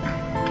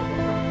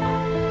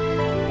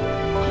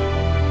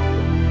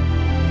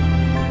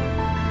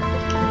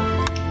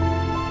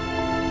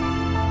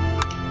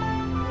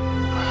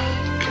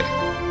 Okay.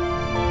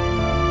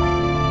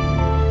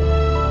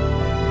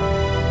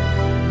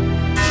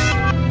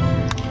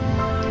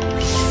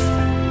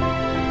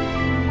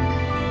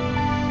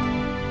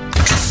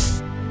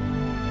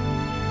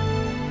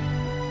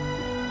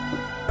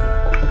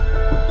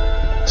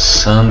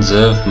 Sons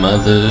of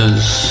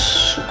mothers.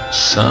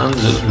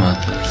 Sons of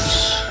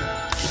mothers.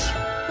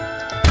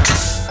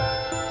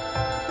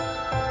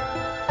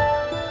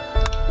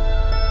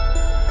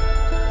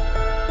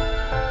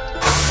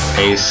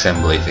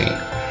 Assembly thing.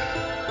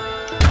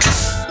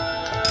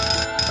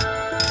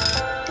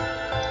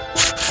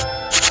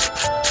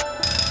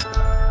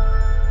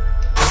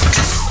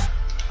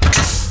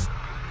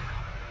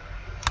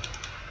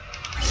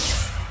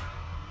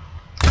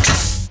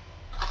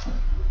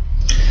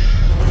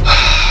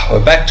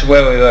 We're back to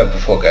where we were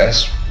before,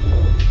 guys.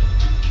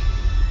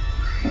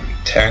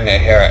 Tearing our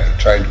hair out,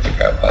 trying to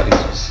figure out why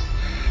this was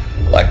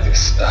like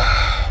this.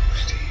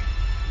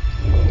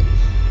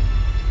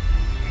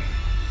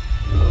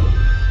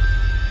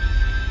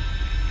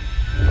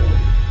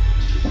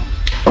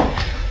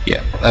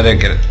 Yeah, I don't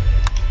get it.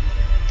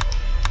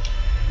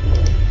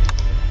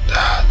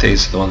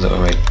 These are the ones that were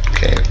made.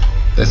 Okay,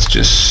 let's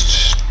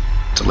just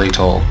delete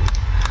all.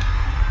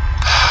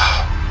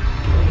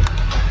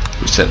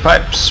 Reset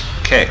pipes.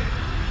 Okay.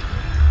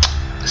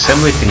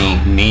 Assembly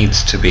thingy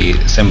needs to be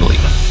assembly.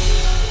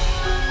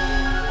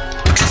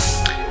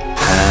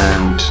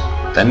 And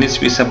that needs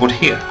to be assembled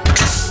here.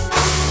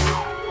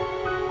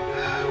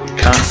 We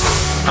can't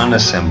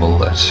unassemble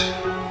that.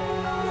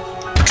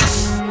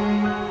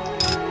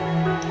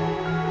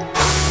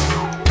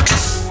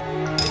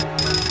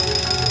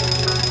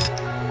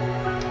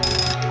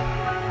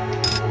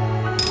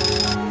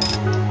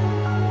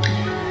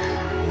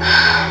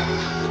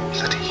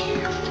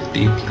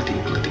 Bloody.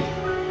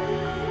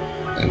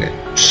 Okay,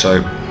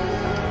 so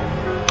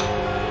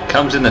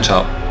comes in the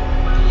top.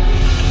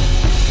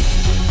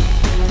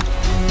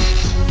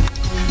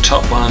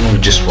 Top one, we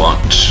just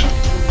want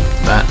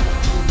that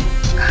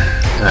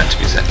and that to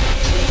be set.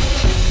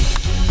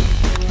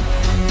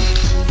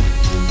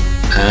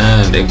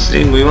 And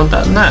exiting, we want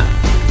that and that.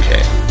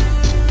 Okay.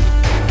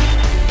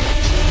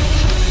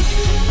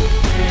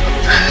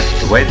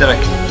 The way that I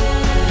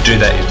can do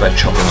that is by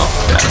chopping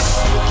off that.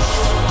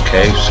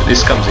 Okay, so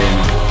this comes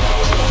in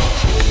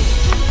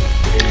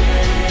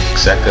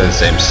exactly the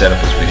same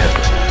setup as we had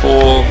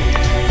before.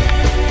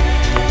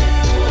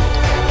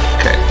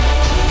 Okay.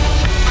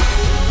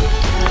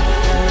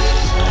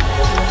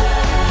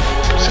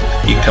 So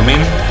you come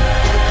in.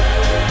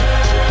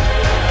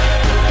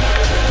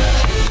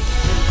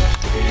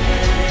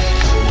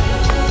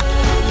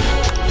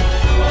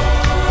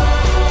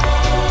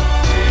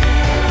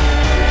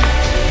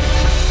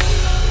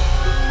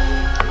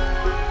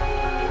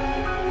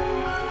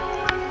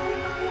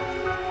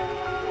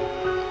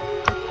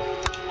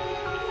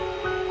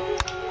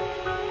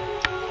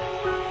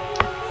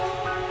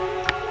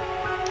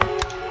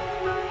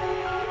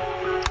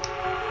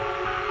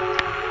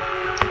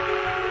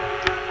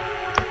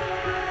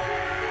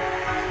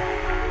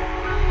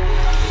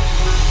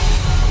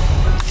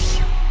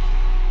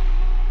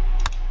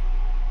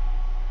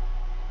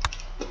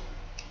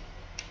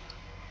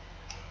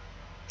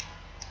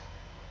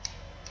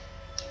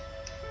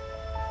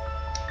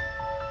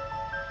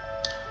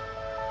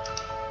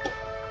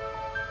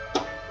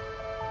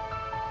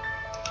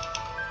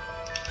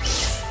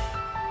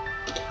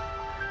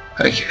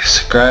 Okay,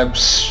 so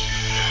grabs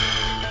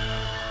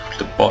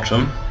the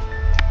bottom.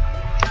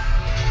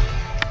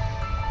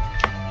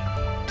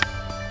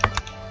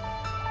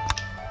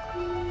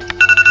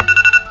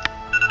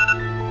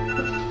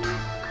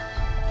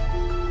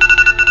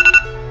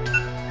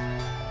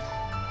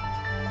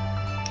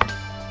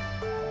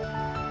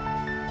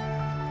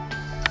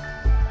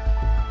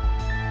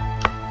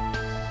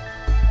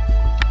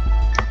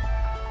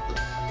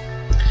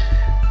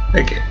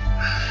 Okay.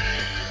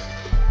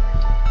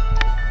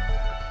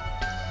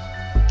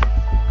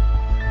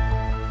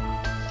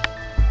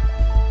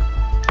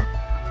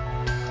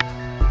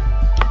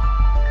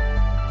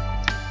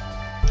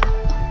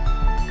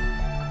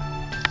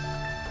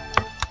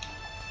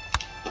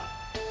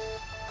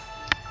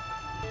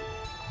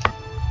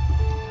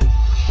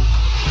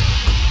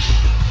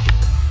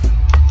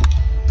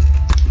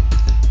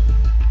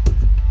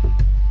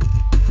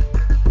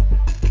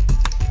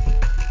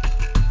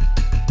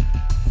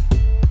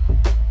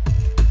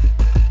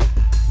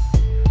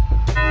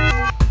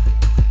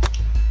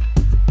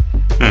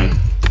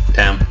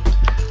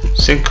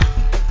 Sink.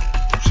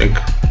 Sink.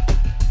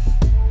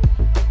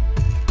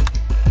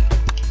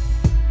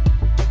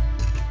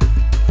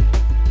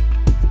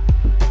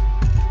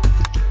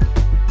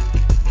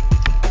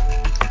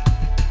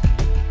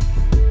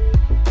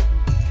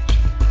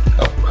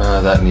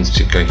 Oh, that needs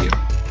to go here.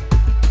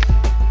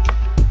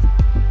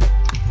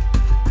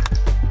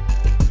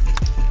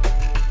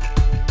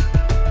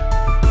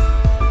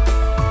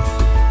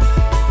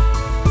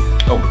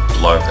 Oh,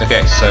 low.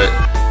 Okay,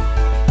 so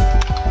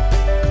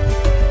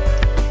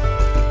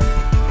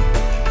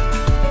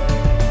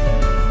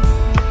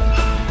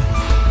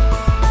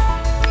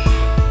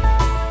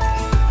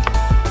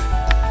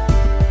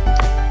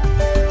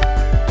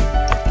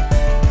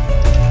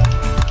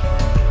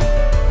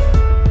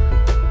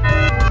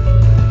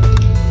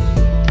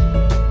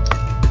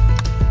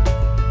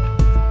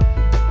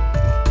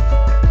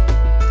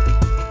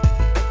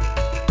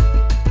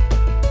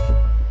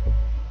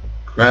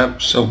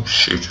grabs, oh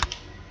shoot.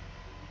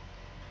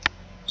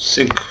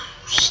 Sink,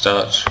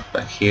 start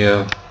back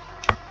here.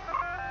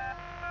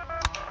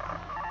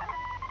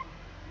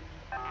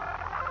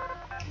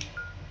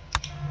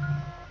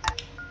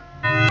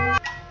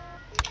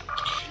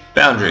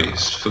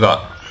 Boundaries,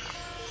 forgot.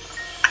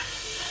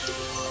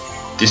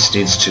 This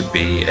needs to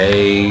be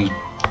a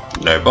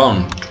no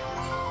bond.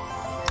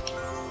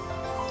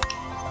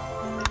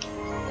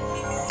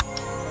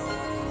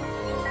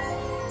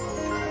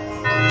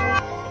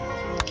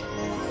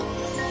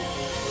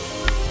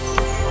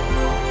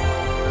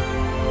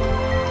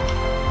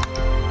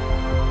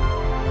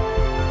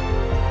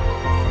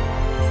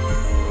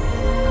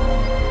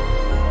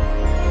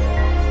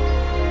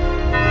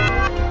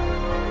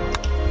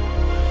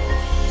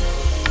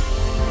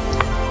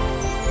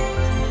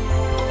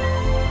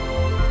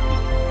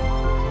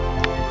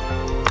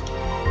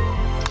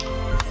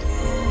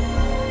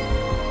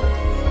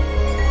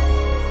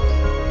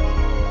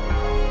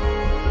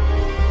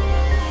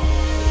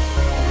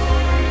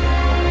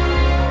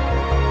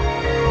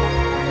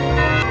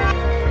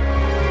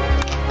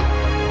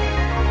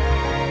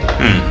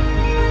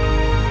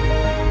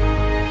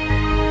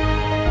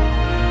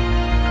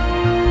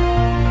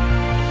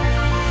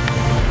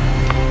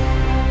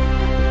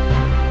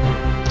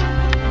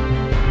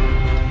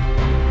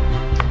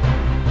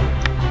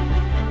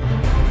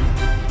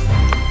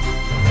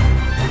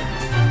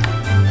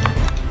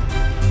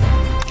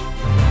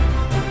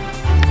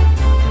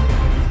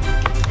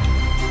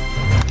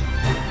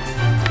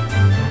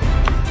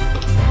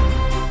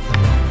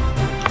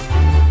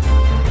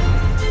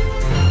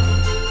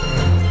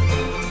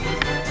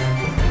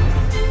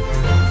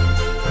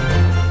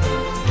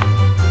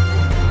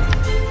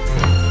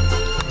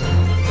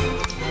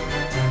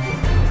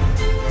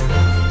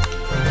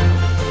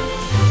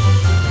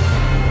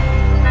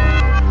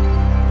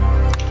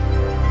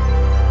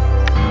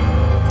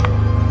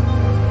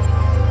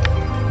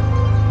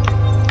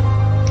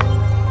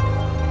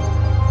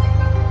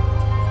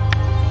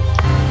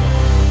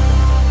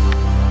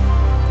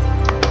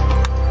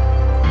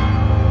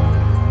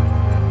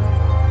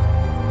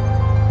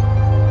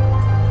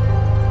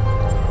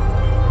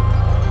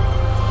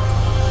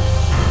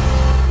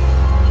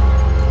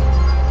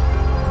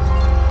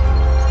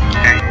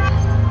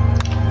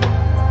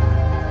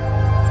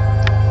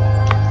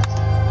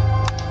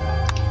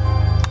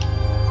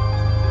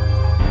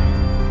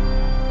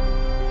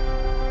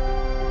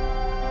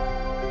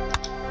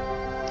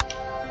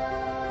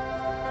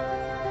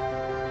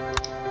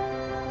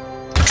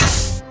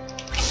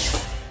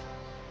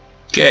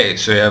 Okay,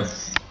 so we have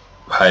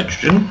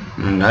hydrogen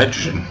and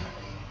hydrogen.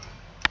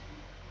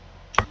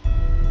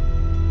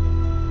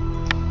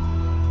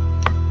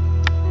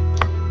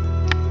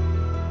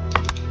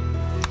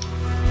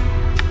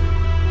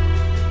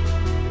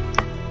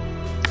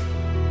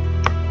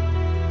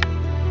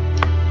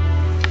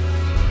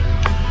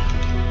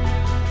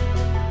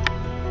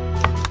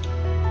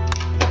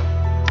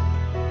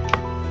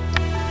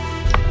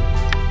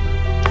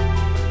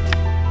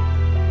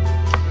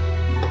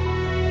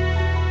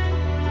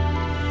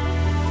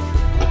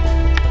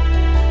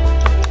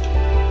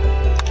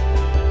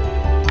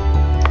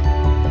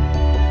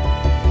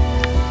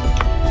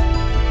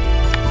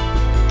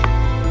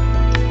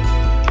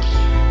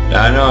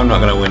 I know I'm not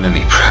going to win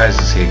any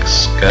prizes here,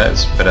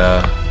 guys, but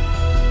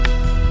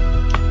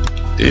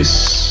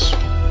this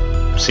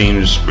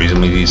seems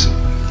reasonably decent.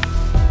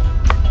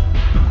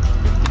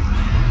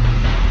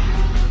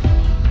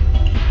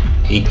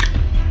 Eek.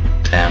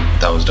 Damn,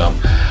 that was dumb.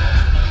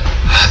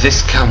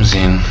 This comes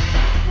in.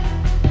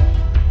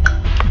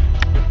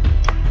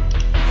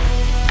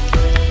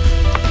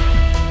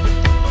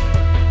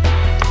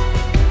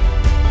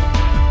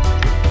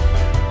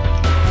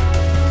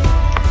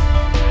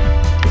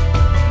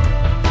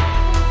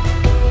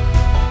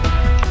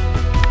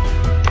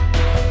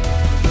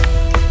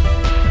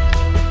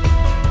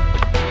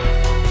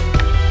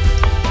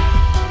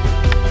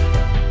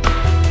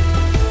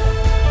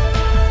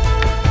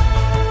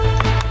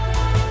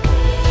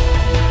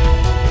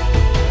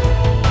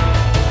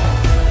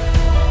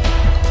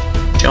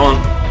 Come on.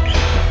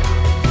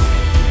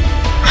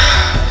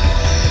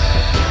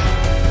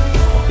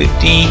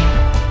 50,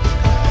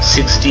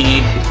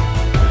 60,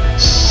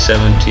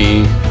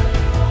 70.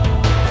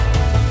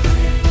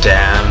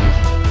 Damn.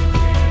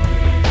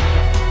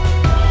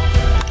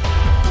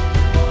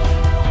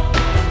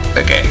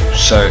 Okay,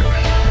 so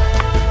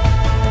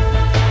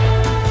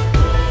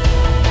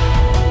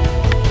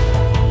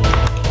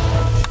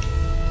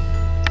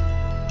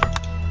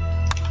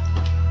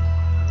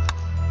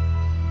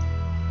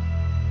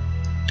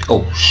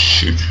oh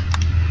shoot.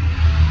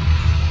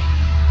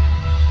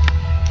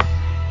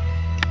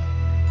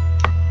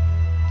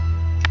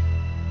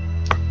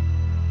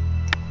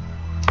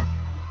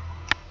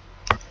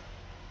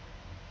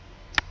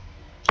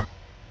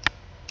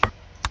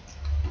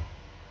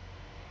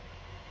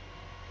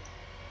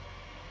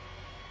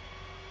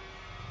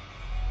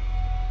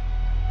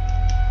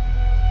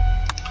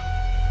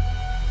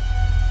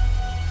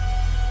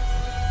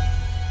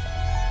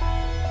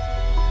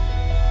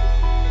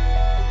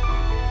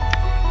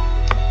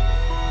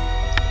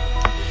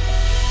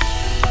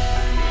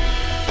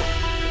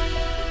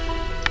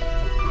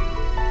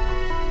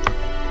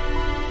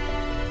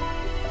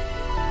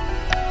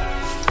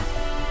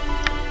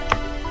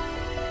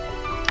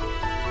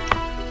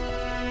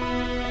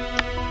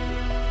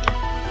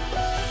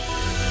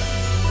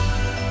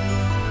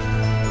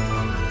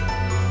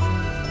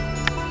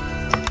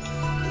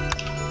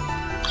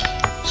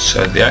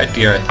 So the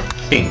idea, I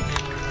think,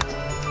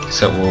 is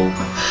that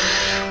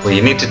well,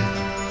 you need to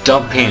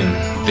dump in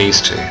these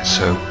two.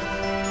 So,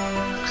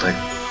 like,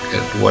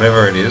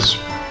 whatever it is.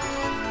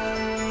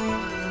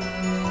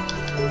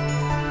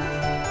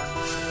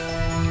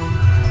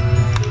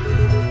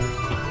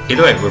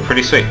 Either way, we're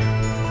pretty sweet.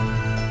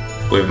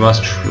 We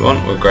must, if we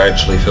want, we'll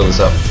gradually fill this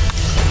up.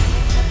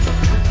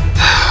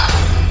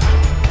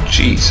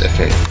 Jeez,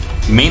 okay.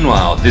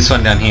 Meanwhile, this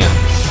one down here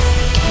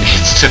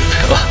needs to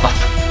fill up.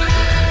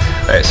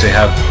 Alright, so we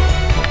have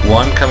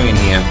one coming in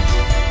here.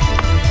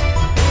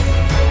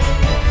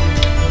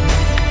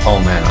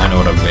 Oh man, I know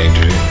what I'm going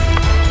to do.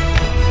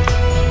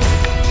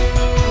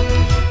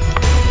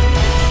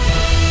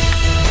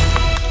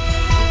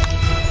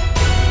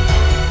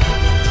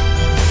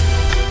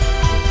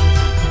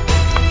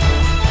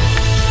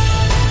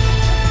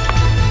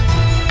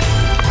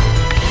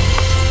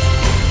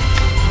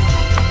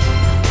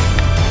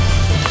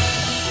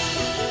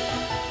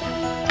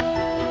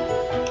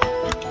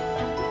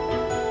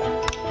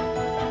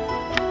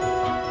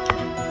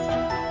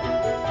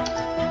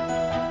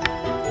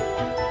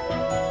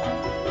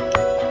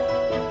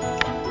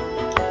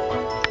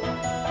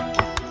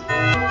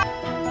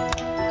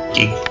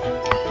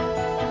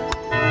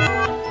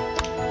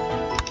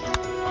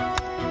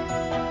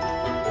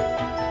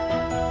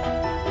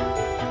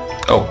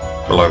 Oh,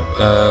 hello.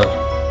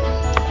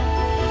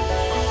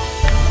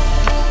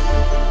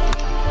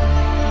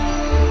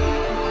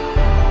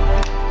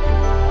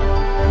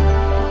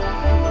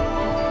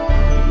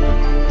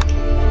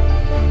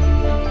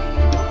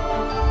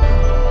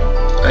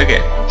 Okay,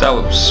 that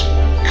was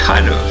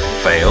kind of a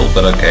fail,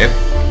 but okay.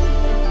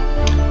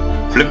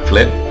 Flip,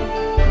 flip.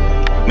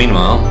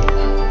 Meanwhile,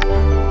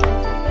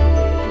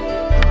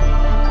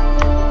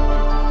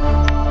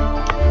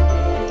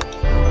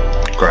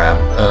 grab.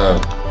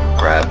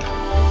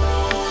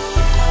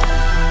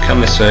 Come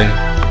this way,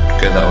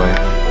 go that way.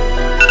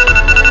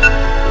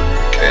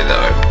 Okay, that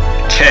way.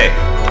 Okay.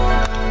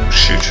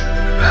 Shoot.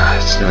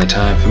 It's nearly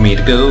time for me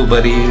to go,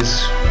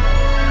 buddies.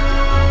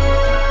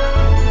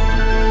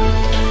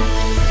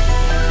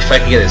 If I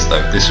can get this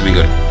though, this would be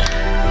good.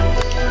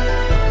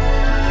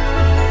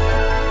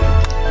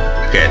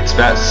 Okay, it's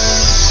about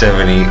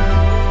 70.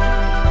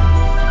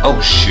 Oh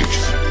shoot.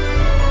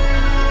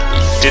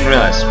 Didn't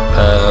realize.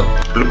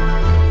 Bloop.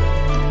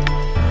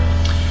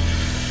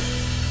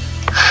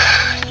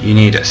 You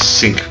need a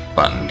sync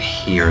button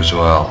here as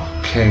well.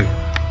 Okay.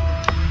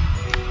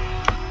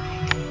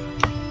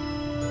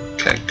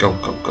 Okay, go,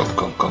 go, go,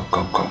 go, go,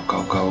 go, go,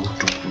 go, go.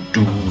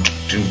 Do,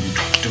 do,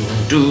 do,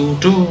 do,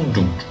 do,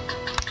 do.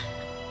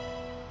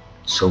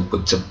 So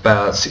it's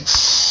about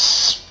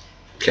 6.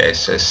 Okay,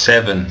 so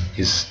 7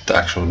 is the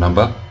actual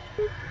number.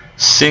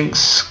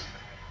 Sinks,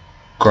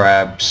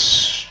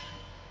 grabs,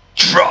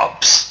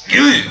 drops.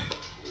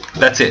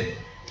 That's it.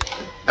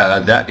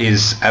 That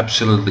is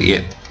absolutely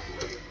it.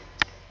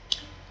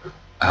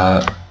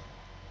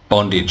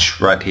 Bondage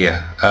right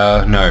here.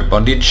 No,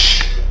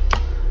 bondage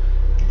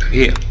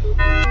here.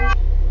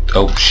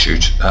 Oh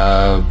shoot.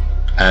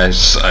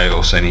 As I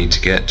also need to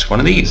get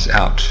one of these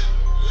out.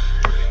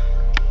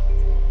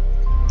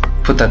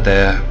 put that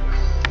there.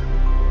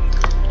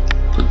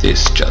 Put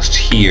this just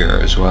here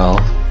as well.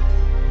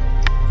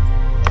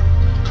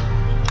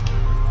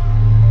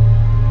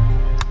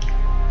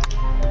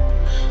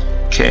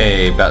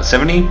 Okay, about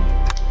 70.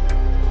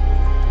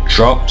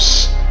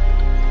 Drops.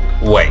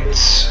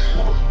 Weights.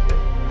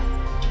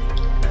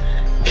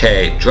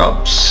 Okay,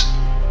 drops.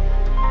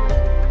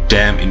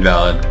 Damn,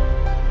 invalid.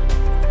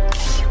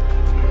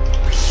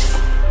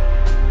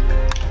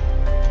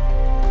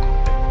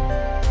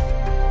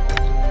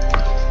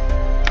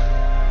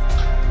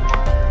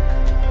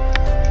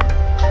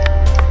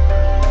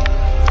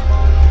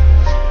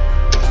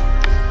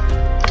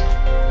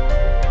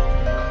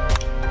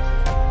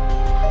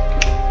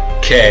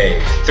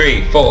 Okay,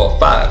 3, 4,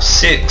 5,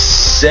 6,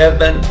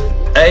 7,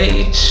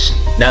 8,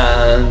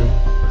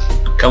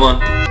 9. Come on,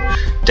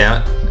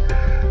 down.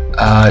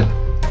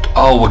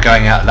 Oh, we're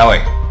going out that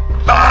way.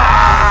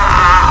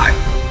 Ah,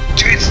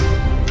 jeez.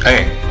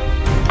 Okay.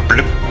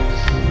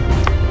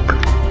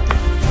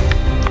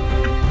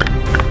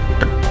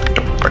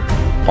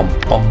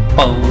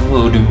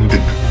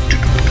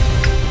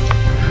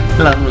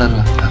 La la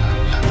la.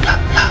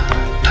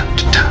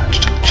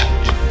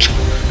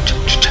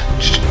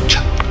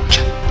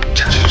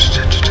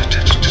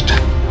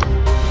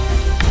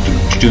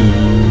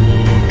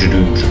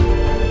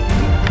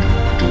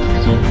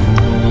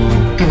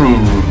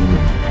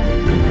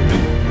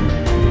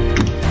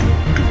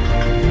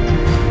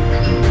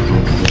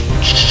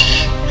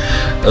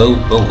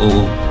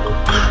 Oh,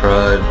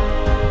 crud.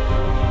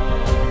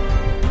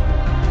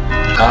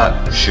 Ah,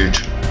 shoot.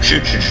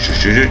 Shoot.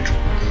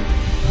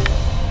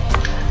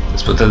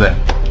 Let's put that there.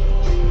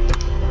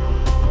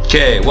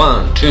 Okay,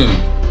 1, 2,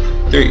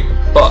 3,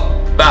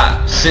 4,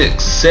 5,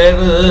 6,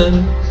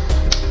 7,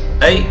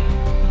 8.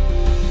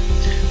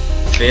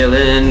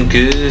 Feeling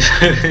good.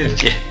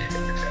 Yeah.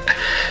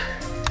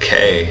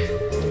 Okay.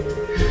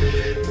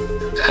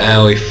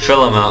 And we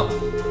fill them up.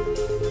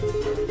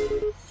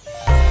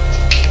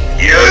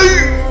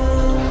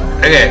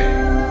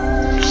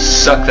 Okay,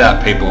 suck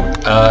that, people.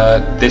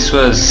 This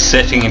was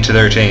setting into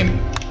the routine.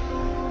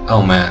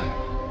 Oh man.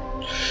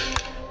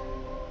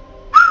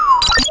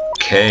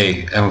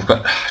 Okay, and we've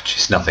got,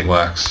 jeez, nothing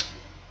works.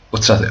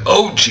 What's nothing?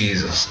 Oh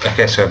Jesus.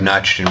 Okay, so we have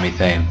nitrogen and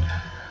methane.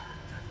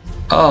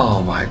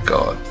 Oh my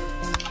god.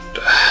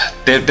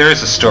 There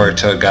is a story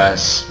to it,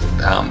 guys.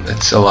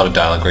 It's a lot of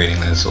dialogue reading.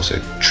 There's also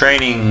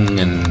training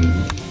and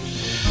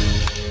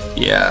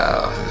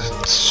yeah.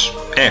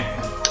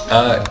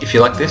 If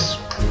you like this,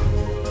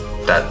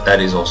 that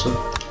is awesome.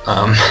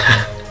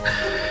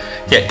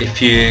 Yeah,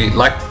 if you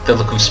like the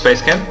look of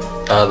SpaceChem,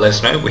 let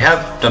us know. We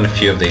have done a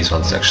few of these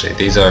ones actually.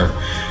 These are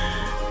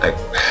like,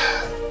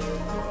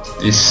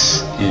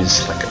 this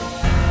is like a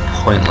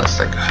pointless.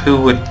 Like,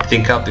 who would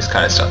think up this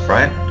kind of stuff,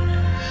 right?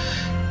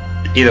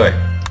 Either way,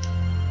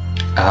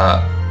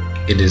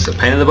 it is a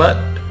pain in the butt,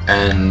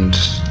 and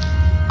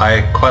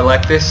I quite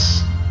like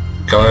this.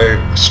 Go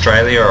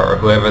Australia or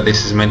whoever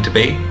this is meant to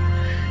be.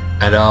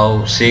 And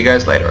I'll see you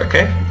guys later,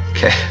 okay?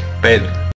 Okay, bye.